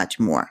interviewed much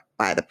more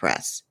by the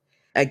press.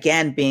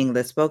 Again, being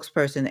the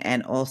spokesperson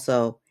and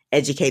also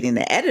educating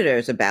the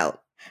editors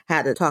about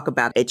how to talk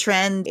about a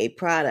trend, a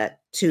product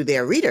to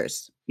their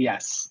readers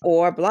Yes.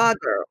 or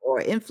blogger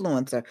or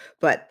influencer,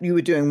 but you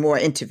were doing more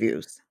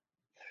interviews.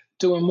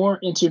 Doing more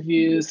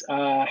interviews,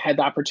 had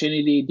the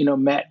opportunity,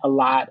 met a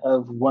lot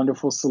of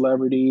wonderful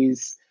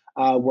celebrities,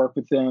 worked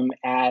with them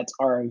at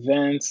our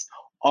events.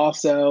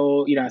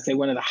 Also, I say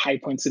one of the high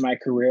points in my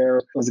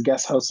career was a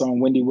guest host on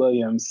Wendy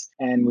Williams,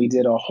 and we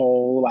did a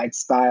whole like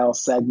style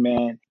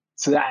segment.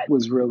 So that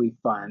was really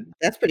fun.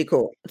 That's pretty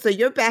cool. So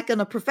you're back on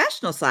the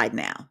professional side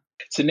now.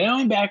 So now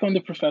I'm back on the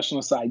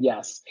professional side,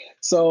 yes.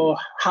 So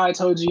how I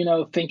told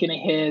you, thinking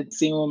ahead,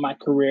 seeing what my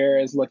career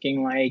is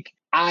looking like,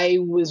 I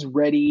was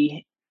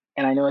ready,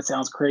 and I know it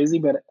sounds crazy,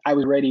 but I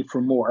was ready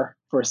for more,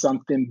 for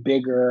something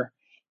bigger.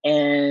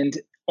 And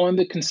on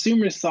the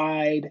consumer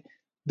side,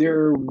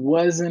 there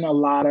wasn't a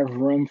lot of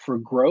room for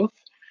growth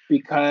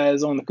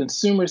because on the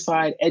consumer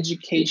side,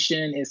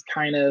 education is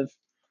kind of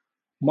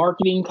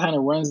marketing kind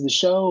of runs the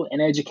show,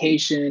 and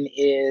education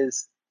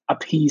is a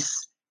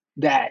piece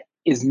that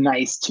is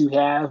nice to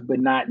have, but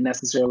not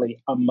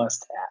necessarily a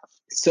must have.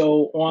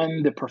 So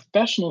on the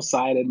professional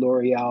side at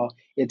L'Oreal,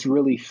 it's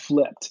really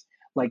flipped.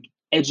 Like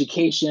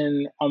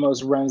education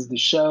almost runs the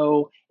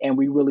show, and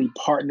we really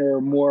partner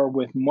more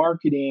with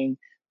marketing,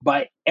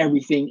 but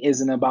everything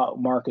isn't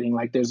about marketing.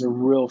 Like there's a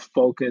real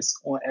focus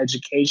on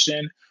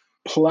education.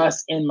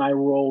 Plus, in my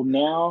role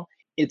now,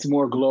 it's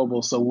more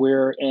global. So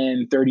we're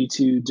in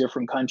 32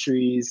 different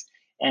countries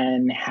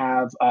and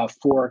have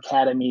 4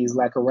 academies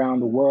like around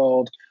the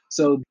world.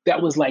 So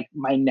that was like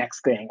my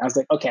next thing. I was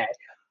like, okay,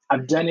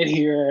 I've done it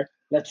here.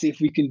 Let's see if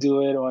we can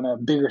do it on a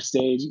bigger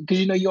stage. Because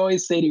you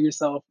always say to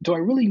yourself, do I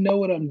really know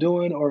what I'm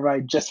doing, or have I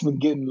just been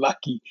getting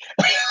lucky?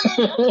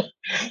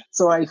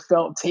 So I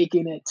felt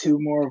taking it to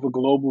more of a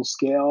global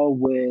scale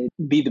would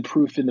be the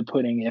proof in the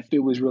pudding if it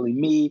was really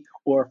me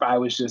or if I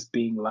was just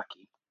being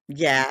lucky.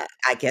 Yeah,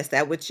 I guess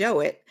that would show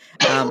it.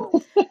 Yeah,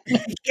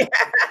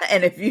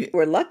 and if you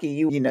were lucky,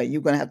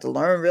 you're gonna have to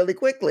learn really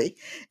quickly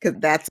because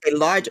that's a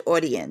large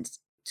audience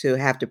to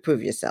have to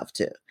prove yourself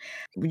to.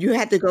 You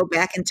had to go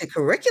back into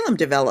curriculum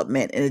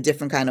development in a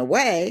different kind of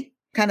way,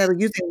 kind of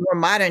using more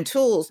modern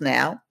tools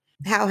now.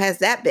 How has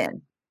that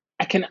been?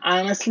 I can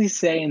honestly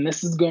say, and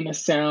this is going to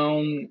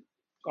sound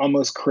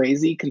almost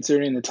crazy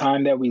considering the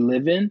time that we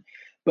live in,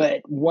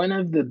 but one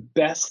of the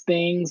best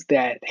things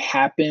that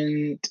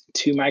happened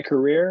to my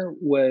career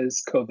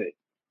was COVID.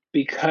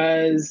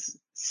 Because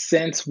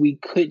since we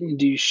couldn't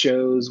do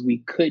shows,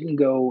 we couldn't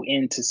go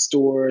into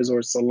stores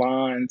or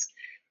salons,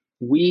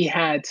 we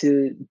had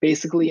to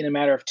basically, in a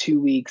matter of 2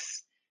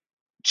 weeks,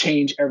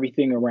 change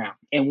everything around.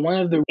 And one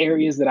of the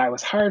areas that I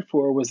was hired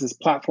for was this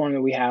platform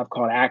that we have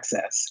called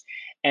Access,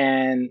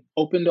 and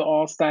open to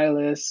all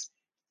stylists.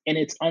 And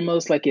it's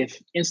almost like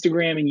if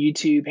Instagram and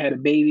YouTube had a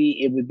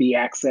baby, it would be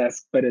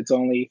Access, but it's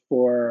only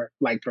for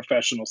like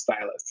professional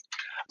stylists.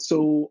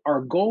 So our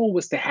goal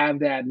was to have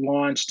that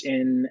launched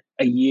in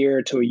a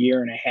year to a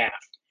year and a half.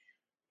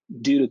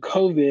 Due to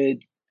COVID,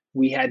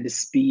 we had to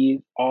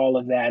speed all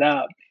of that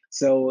up.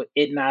 So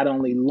it not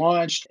only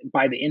launched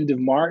by the end of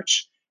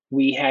March,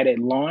 we had it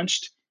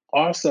launched.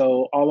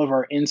 Also, all of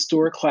our in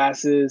store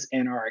classes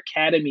and our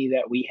academy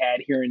that we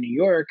had here in New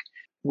York,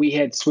 we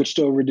had switched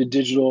over to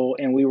digital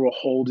and we were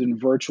holding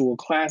virtual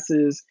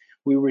classes.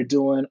 We were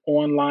doing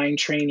online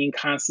training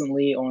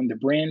constantly on the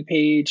brand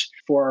page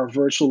for our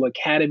virtual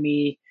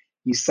academy.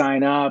 You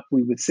sign up,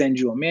 we would send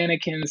you a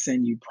mannequin,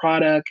 send you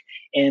product,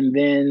 and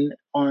then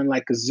on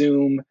like a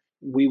Zoom,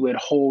 we would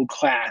hold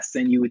class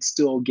and you would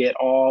still get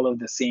all of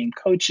the same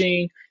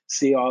coaching,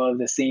 see all of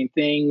the same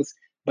things,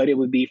 but it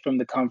would be from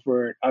the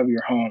comfort of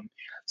your home.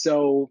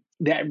 So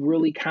that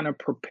really kind of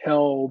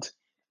propelled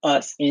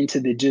us into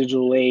the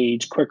digital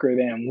age quicker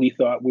than we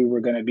thought we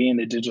were going to be in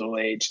the digital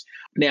age.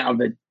 Now,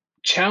 the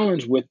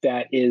challenge with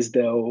that is,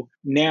 though,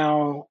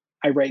 now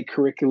I write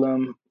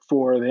curriculum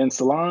for the in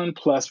salon,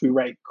 plus we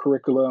write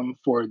curriculum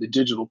for the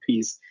digital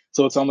piece.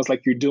 So it's almost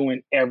like you're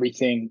doing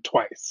everything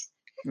twice.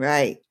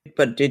 Right.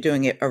 But you're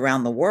doing it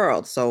around the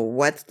world. So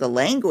what's the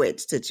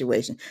language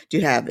situation? Do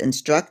you have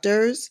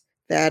instructors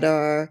that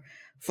are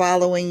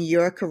following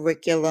your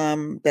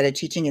curriculum that are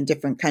teaching in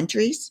different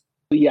countries?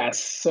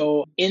 Yes.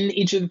 So in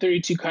each of the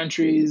 32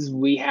 countries,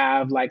 we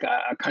have like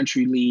a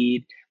country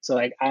lead. So,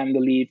 like, I'm the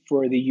lead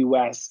for the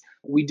US.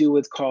 We do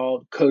what's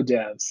called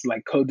co-devs,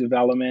 like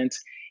co-development.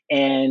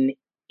 And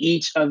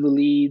each of the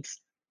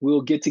leads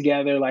will get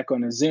together like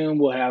on a Zoom.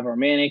 We'll have our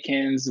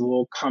mannequins.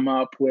 We'll come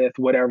up with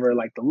whatever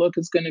like the look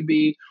is going to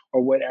be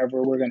or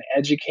whatever we're going to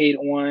educate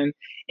on.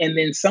 And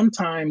then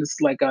sometimes,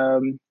 like,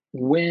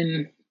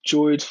 when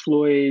George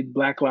Floyd,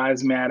 Black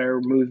Lives Matter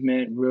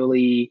movement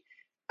really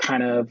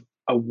kind of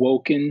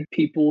awoken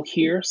people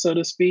here, so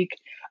to speak.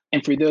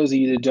 And for those of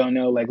you that don't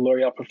know, like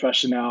L'Oreal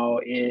Professional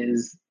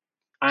is,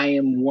 I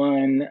am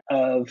one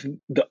of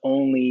the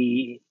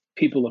only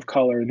people of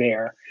color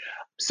there.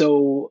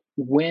 So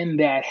when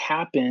that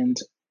happened,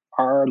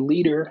 our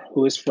leader,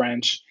 who is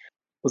French,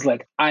 was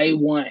like, I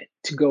want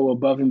to go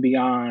above and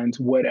beyond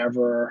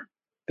whatever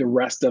the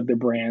rest of the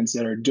brands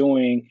that are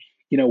doing.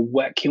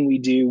 What can we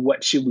do?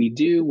 What should we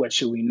do? What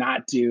should we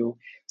not do?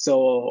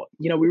 So,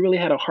 we really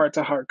had a heart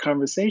to heart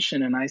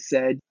conversation. And I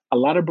said, a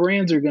lot of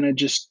brands are going to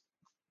just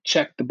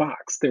check the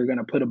box. They're going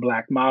to put a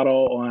black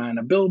model on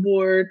a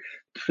billboard,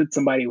 put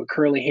somebody with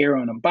curly hair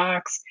on a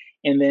box,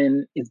 and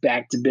then it's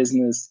back to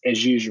business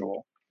as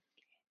usual.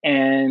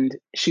 And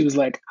she was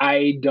like,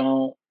 I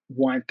don't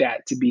want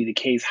that to be the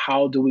case.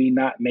 How do we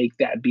not make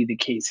that be the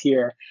case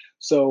here?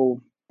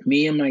 So,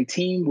 me and my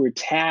team were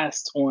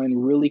tasked on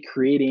really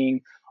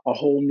creating a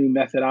whole new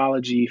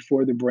methodology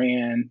for the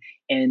brand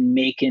and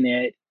making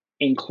it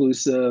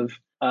inclusive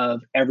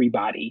of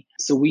everybody.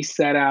 So, we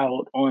set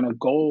out on a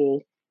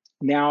goal.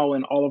 Now,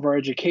 in all of our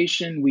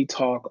education, we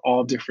talk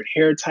all different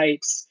hair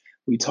types.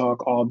 We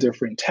talk all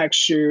different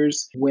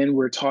textures. When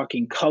we're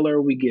talking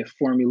color, we give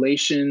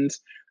formulations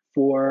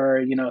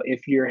for,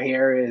 if your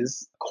hair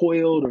is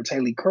coiled or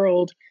tightly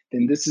curled,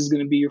 then this is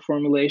going to be your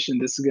formulation,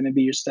 this is going to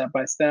be your step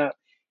by step,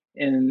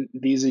 and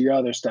these are your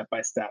other step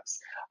by steps.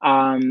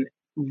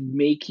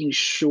 Making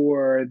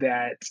sure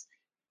that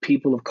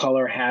people of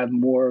color have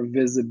more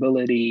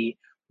visibility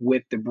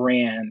with the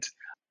brand.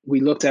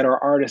 We looked at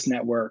our artist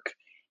network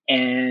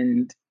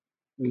and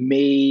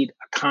made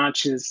a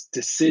conscious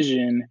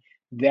decision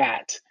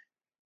that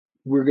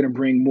we're going to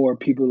bring more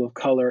people of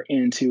color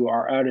into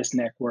our artist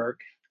network,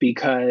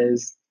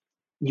 because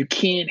you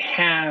can't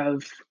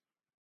have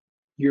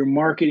your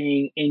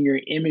marketing and your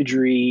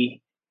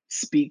imagery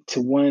speak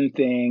to one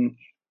thing,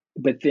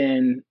 but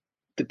then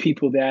the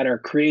people that are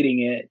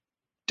creating it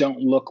don't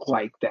look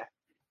like that,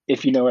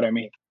 if you know what I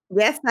mean.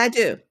 Yes, I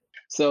do.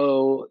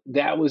 So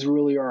that was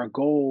really our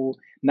goal,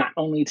 not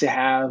only to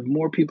have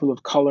more people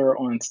of color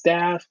on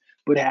staff,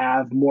 but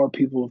have more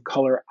people of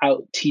color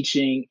out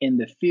teaching in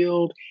the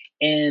field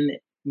and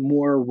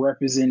more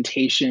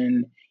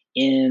representation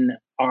in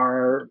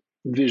our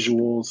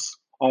visuals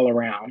all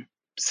around.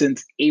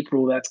 Since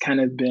April, that's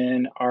kind of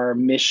been our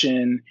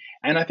mission.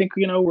 And I think,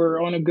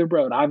 we're on a good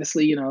road.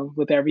 Obviously,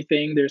 with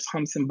everything, there's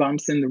humps and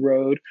bumps in the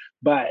road,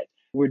 but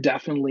we're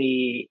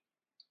definitely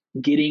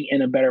getting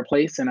in a better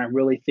place. And I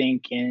really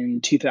think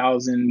in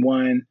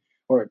 2001,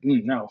 or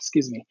no,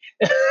 excuse me,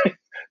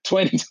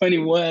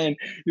 2021,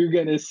 you're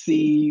going to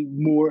see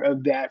more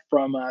of that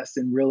from us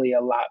and really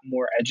a lot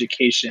more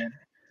education.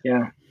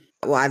 Yeah,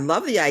 Well, I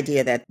love the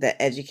idea that the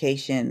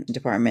education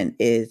department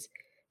is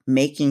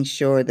making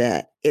sure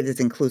that it is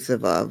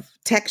inclusive of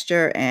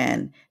texture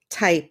and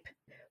type.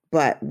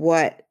 But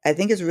what I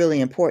think is really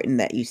important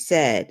that you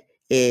said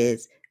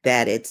is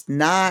that it's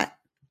not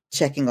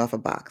checking off a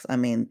box. I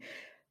mean,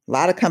 a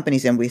lot of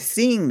companies, and we're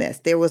seeing this.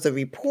 There was a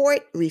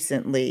report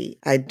recently.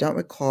 I don't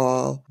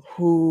recall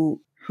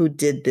who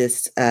did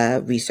this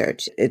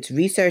research. It's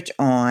research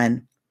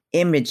on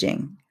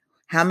imaging.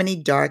 How many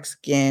dark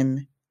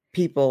skin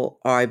people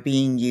are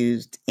being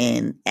used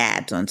in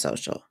ads on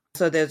social?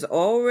 So there's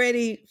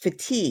already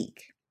fatigue.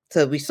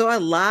 So we saw a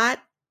lot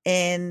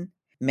in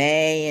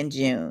May and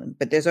June,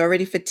 but there's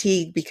already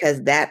fatigue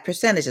because that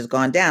percentage has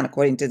gone down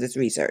according to this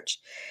research.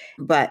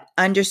 But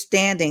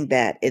understanding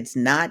that it's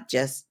not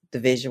just the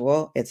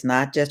visual, it's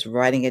not just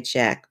writing a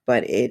check,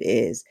 but it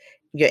is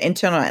your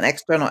internal and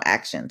external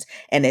actions.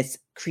 And it's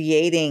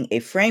creating a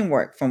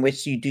framework from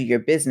which you do your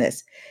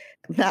business.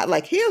 Not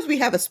like, here's we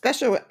have a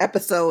special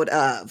episode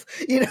of,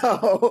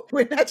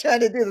 we're not trying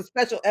to do the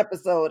special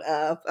episode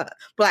of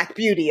Black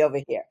Beauty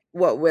over here.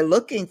 What we're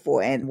looking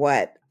for, and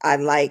what I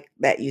like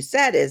that you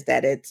said, is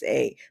that it's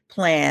a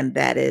plan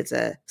that is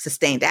a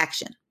sustained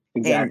action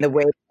in the exactly.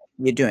 way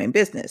you're doing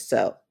business.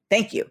 So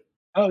thank you.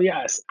 Oh,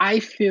 yes. I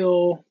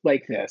feel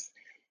like this.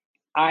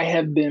 I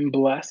have been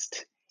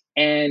blessed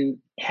and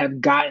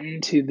have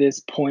gotten to this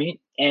point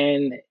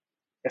and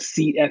a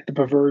seat at the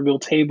proverbial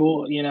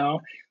table.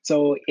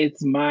 So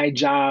it's my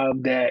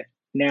job that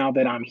now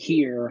that I'm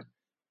here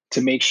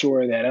to make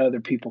sure that other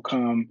people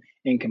come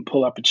and can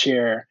pull up a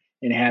chair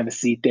and have a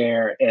seat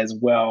there as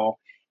well.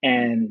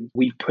 And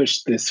we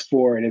push this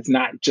forward. It's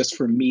not just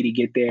for me to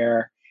get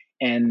there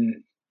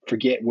and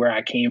forget where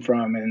I came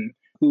from and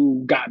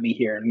who got me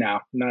here. No,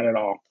 not at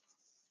all.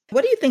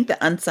 What do you think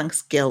the unsung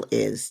skill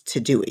is to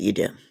do what you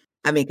do?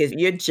 I mean, because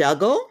you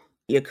juggle,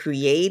 you're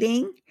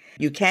creating,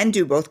 you can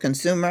do both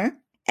consumer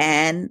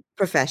and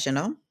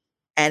professional,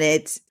 and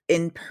it's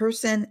in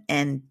person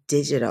and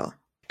digital.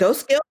 Those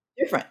skills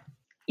are different.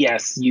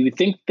 Yes, you would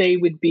think they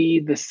would be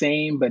the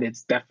same, but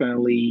it's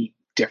definitely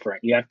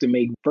different. You have to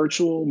make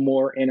virtual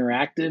more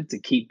interactive to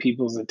keep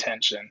people's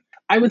attention.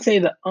 I would say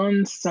the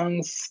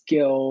unsung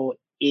skill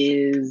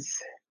is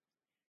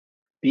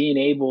being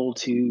able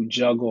to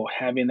juggle,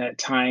 having that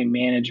time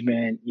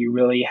management. You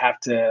really have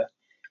to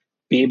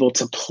be able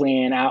to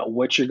plan out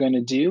what you're going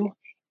to do.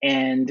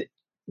 And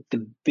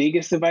the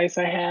biggest advice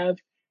I have,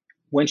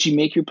 once you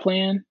make your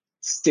plan,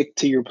 stick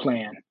to your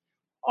plan.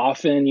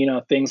 Often,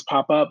 things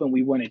pop up and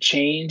we want to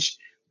change,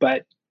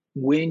 but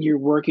when you're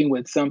working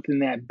with something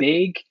that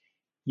big,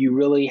 you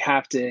really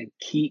have to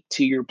keep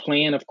to your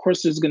plan. Of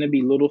course, there's going to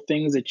be little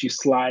things that you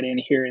slide in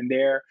here and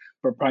there,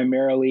 but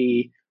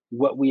primarily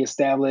what we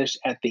establish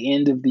at the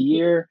end of the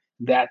year,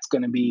 that's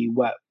going to be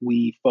what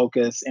we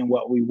focus and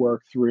what we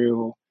work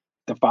through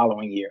the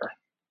following year.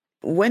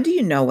 When do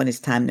you know when it's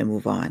time to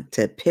move on,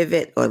 to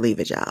pivot or leave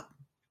a job?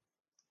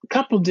 A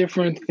couple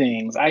different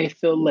things. I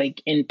feel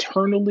like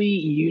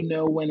internally,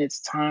 when it's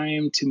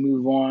time to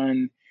move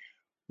on,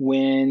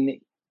 when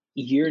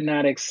you're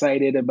not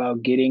excited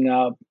about getting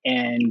up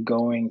and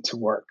going to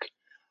work.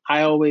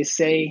 I always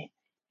say,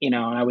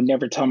 I would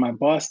never tell my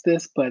boss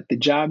this, but the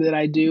job that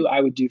I do,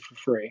 I would do for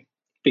free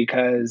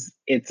because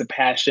it's a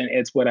passion.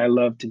 It's what I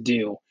love to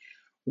do.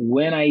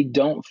 When I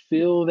don't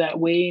feel that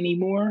way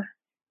anymore,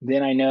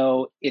 then I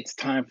know it's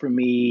time for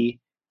me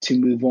to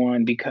move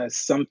on because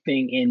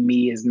something in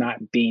me is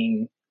not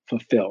being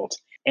fulfilled.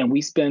 And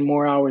we spend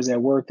more hours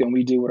at work than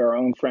we do with our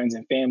own friends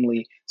and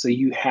family. So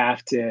you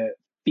have to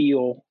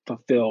feel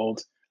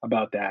fulfilled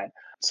about that.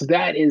 So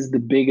that is the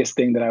biggest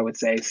thing that I would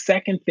say.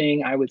 Second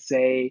thing I would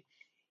say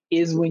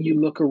is when you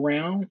look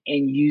around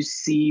and you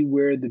see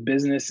where the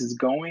business is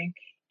going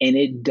and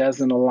it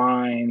doesn't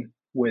align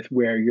with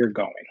where you're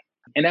going.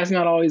 And that's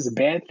not always a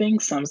bad thing.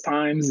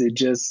 Sometimes it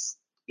just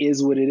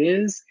is what it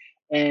is.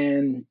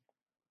 And,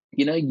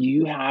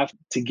 you have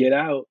to get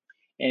out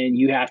and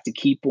you have to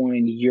keep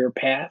on your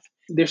path.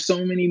 There's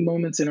so many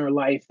moments in our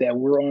life that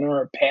we're on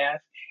our path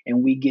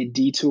and we get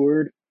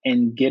detoured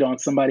and get on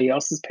somebody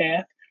else's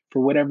path for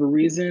whatever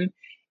reason.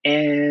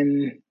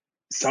 And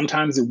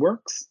sometimes it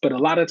works, but a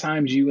lot of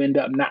times you end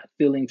up not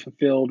feeling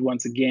fulfilled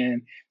once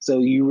again. So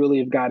you really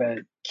have got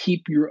to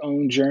keep your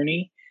own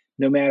journey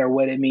no matter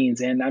what it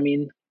means. And I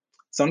mean,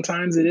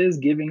 sometimes it is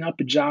giving up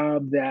a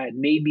job that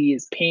maybe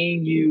is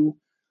paying you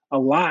a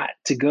lot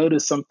to go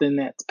to something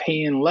that's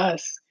paying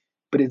less,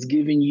 but it's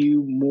giving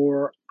you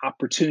more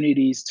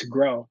opportunities to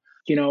grow.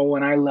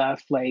 When I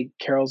left, like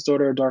Carol's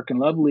Daughter, Dark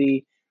and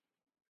Lovely,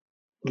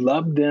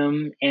 loved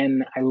them.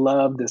 And I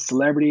love the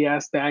celebrity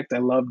aspect. I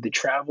love the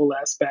travel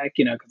aspect,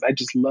 because I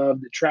just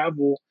love the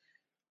travel.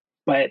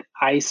 But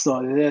I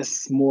saw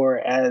this more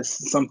as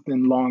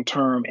something long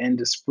term and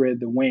to spread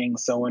the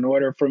wings. So, in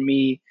order for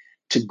me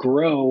to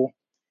grow,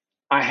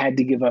 I had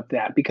to give up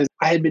that because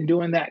I had been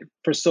doing that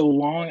for so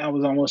long. I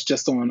was almost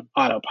just on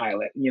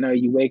autopilot.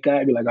 You wake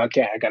up, you're like,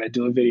 okay, I got to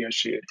do a video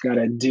shoot. Got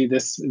to do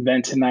this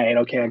event tonight.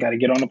 Okay, I got to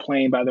get on a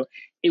plane. By the way,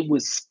 it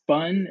was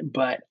fun,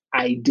 but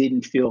I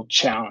didn't feel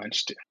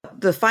challenged.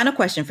 The final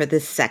question for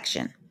this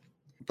section: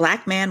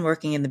 Black man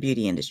working in the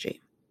beauty industry.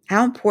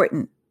 How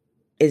important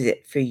is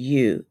it for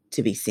you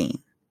to be seen?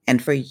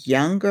 And for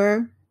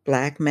younger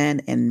Black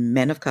men and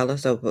men of color,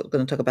 so we're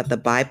going to talk about the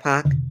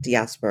BIPOC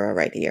diaspora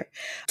right here,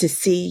 to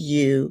see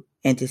you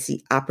and to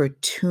see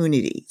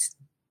opportunities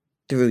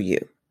through you?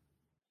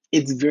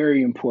 It's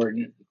very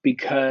important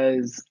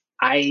because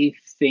I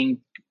think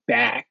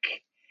back,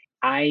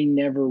 I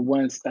never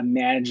once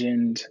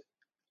imagined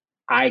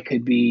I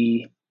could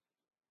be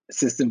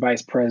assistant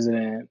vice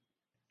president,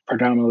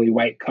 predominantly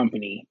white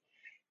company,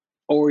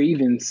 or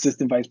even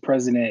assistant vice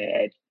president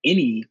at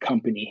any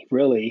company,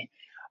 really,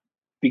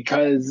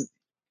 because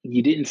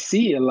you didn't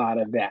see a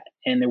lot of that.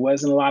 And there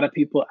wasn't a lot of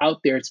people out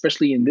there,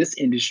 especially in this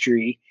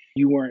industry.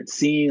 You weren't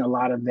seeing a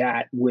lot of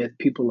that with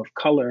people of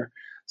color.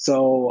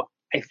 So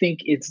I think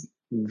it's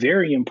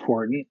very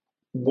important,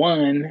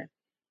 one,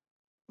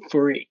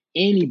 for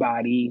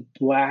anybody,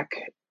 Black,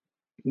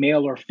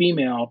 male or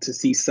female, to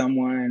see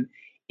someone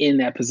in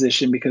that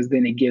position because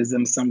then it gives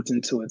them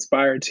something to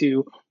aspire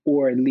to,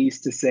 or at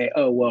least to say,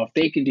 oh, well, if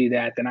they can do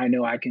that, then I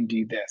know I can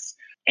do this.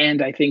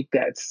 And I think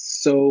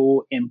that's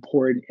so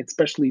important,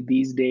 especially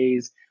these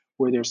days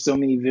where there's so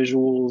many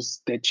visuals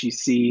that you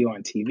see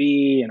on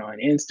TV and on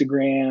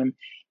Instagram.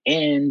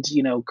 And,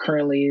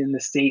 currently in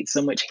the States,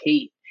 so much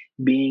hate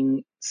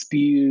being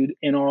spewed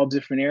in all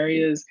different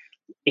areas.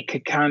 It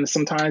could kind of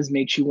sometimes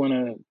makes you want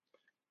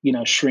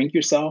to shrink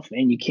yourself,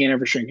 and you can't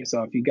ever shrink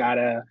yourself. You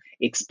gotta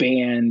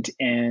expand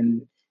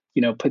and,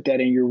 put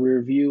that in your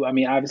rear view. I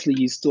mean, obviously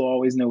you still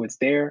always know it's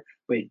there,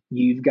 but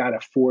you've got to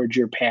forge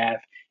your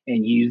path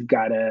and you've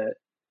got to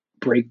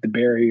break the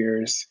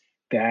barriers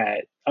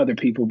that other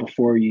people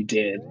before you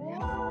did.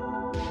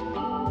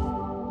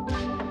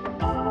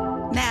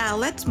 Now,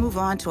 let's move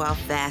on to our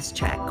fast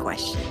track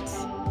questions.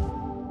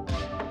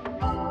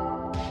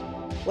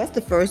 What's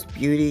the first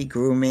beauty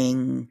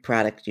grooming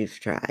product you've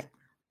tried?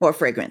 Or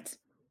fragrance?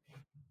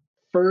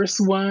 First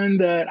one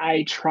that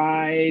I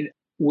tried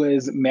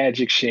was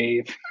Magic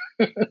Shave,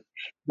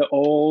 the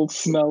old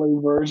smelly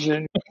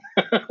version.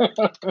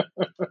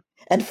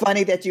 And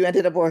funny that you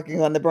ended up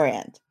working on the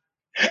brand.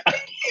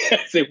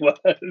 Yes, it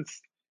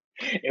was.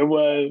 It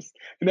was.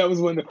 And that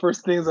was one of the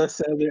first things I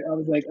said there. I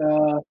was like,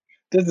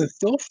 does it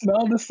still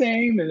smell the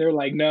same? And they're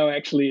like, no,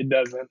 actually, it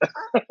doesn't.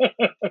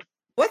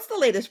 What's the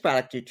latest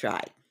product you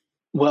tried?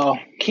 Well,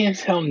 can't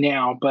tell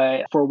now,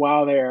 but for a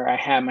while there, I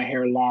had my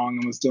hair long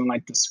and was doing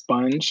like the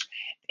sponge.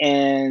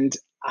 And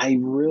I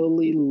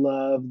really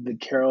loved the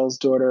Carol's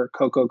Daughter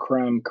Cocoa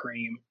Crumb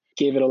Cream.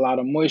 Gave it a lot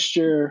of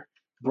moisture,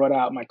 brought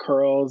out my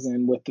curls,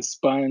 and with the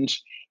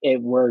sponge,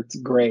 it worked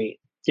great.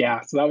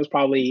 Yeah, so that was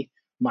probably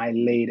my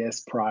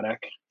latest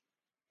product.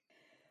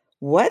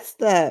 What's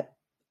the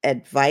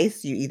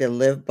advice you either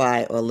live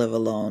by or live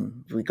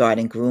alone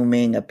regarding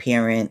grooming,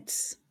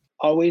 appearance?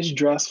 Always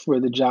dress for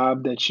the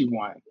job that you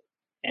want.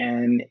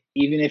 And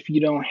even if you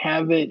don't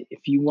have it,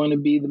 if you want to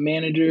be the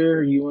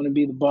manager, you want to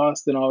be the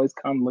boss, then always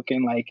come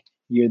looking like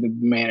you're the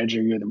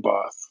manager, you're the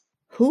boss.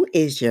 Who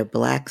is your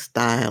Black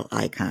style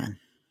icon?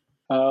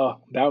 Oh,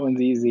 that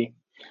one's easy.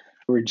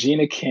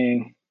 Regina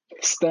King,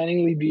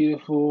 stunningly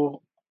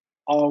beautiful,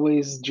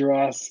 always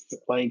dressed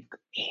like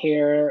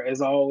hair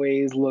as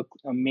always looked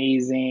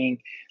amazing.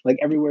 Like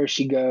everywhere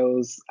she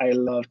goes, I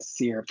love to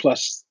see her.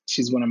 Plus,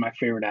 she's one of my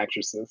favorite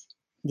actresses.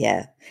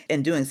 Yeah,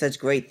 and doing such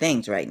great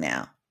things right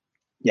now.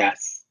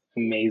 Yes,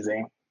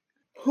 amazing.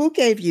 Who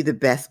gave you the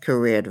best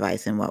career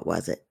advice and what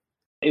was it?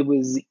 It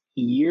was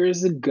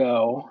years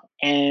ago,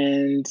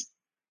 and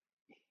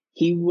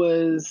he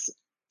was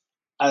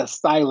a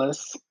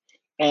stylist.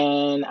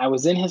 And I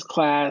was in his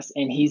class,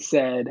 and he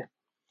said,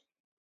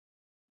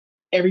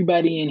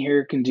 everybody in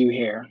here can do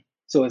hair.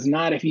 So it's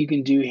not if you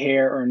can do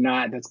hair or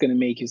not that's going to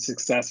make you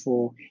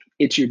successful.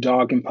 It's your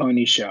dog and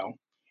pony show.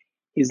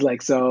 He's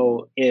like,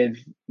 so if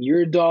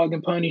your dog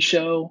and pony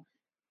show,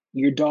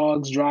 your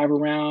dogs drive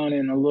around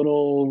in a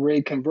little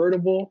red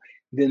convertible,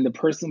 then the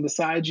person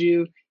beside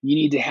you, you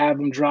need to have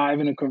them drive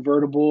in a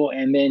convertible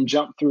and then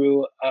jump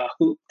through a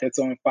hoop that's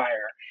on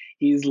fire.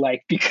 He's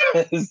like,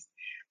 because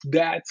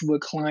that's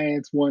what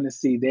clients want to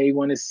see. They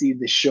want to see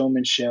the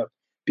showmanship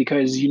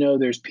because,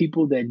 there's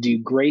people that do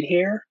great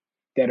hair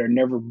that are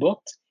never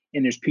booked,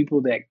 and there's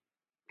people that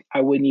I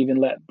wouldn't even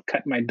let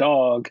cut my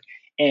dog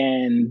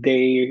and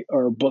they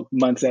are booked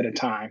months at a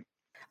time.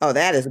 Oh,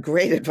 that is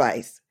great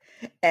advice.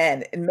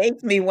 And it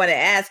makes me want to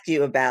ask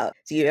you about,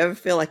 do you ever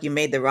feel like you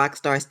made the rock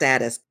star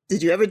status?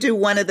 Did you ever do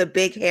one of the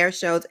big hair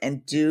shows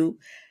and do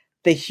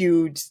the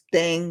huge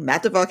thing?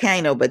 Not the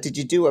volcano, but did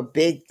you do a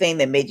big thing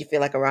that made you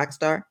feel like a rock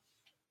star?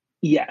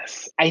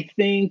 Yes, I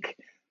think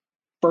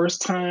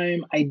first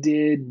time I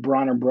did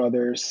Bronner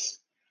Brothers,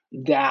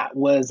 that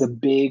was a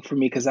big for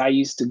me because I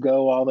used to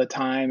go all the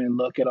time and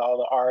look at all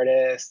the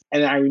artists.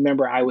 And I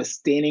remember I was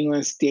standing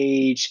on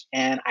stage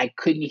and I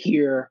couldn't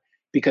hear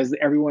because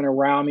everyone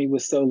around me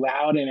was so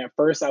loud. And at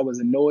first I was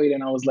annoyed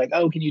and I was like,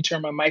 oh, can you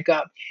turn my mic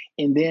up?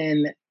 And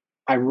then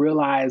I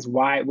realized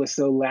why it was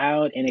so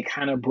loud and it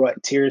kind of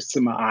brought tears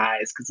to my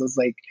eyes because I was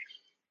like,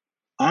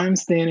 I'm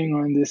standing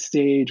on this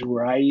stage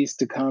where I used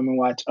to come and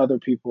watch other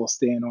people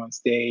stand on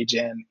stage.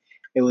 And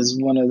it was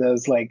one of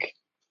those like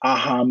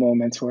aha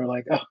moments where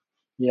like, oh,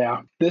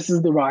 yeah, this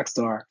is the rock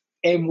star.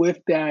 And with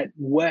that,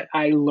 what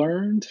I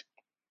learned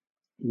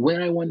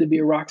when I wanted to be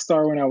a rock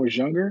star when I was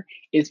younger,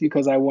 it's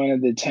because I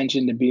wanted the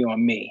attention to be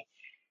on me.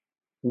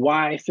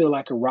 Why I feel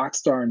like a rock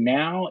star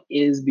now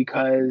is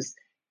because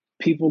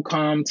people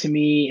come to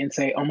me and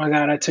say, oh my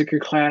God, I took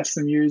your class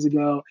some years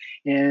ago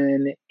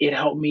and it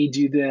helped me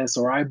do this,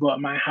 or I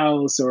bought my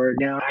house, or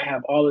now I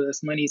have all of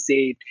this money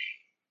saved.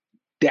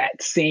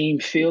 That same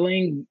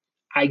feeling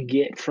I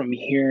get from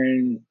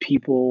hearing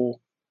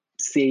people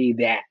say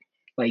that.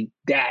 Like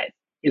that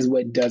is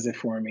what does it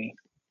for me.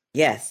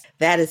 Yes,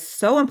 that is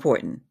so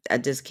important. I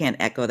just can't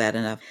echo that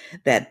enough.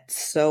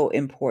 That's so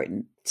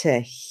important to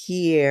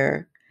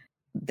hear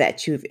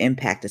that you've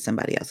impacted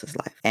somebody else's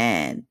life.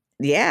 And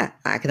yeah,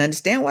 I can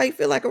understand why you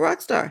feel like a rock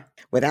star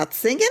without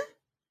singing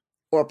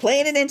or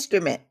playing an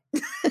instrument.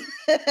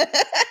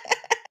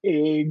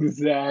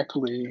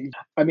 Exactly.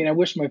 I mean, I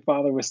wish my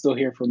father was still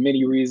here for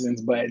many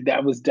reasons, but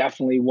that was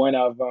definitely one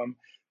of them.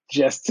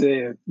 Just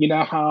to,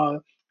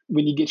 how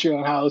when you get your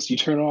own house, you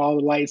turn on all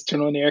the lights, turn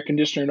on the air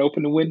conditioner, and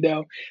open the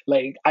window.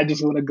 Like, I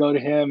just want to go to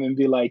him and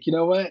be like, you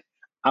know what?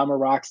 I'm a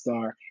rock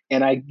star,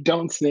 and I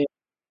don't sing,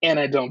 and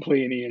I don't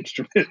play any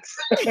instruments.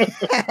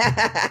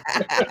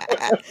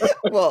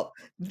 Well,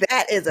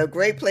 that is a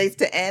great place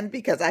to end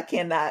because I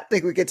cannot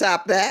think we could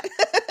top that.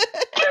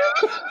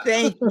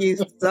 Thank you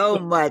so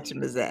much,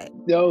 Mezei.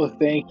 No,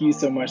 thank you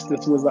so much.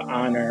 This was an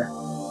honor.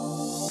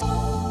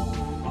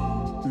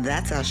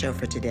 That's our show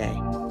for today.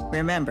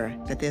 Remember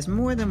that there's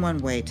more than one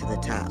way to the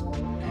top,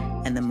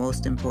 and the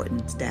most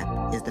important step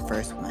is the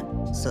first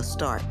one. So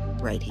start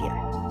right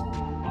here.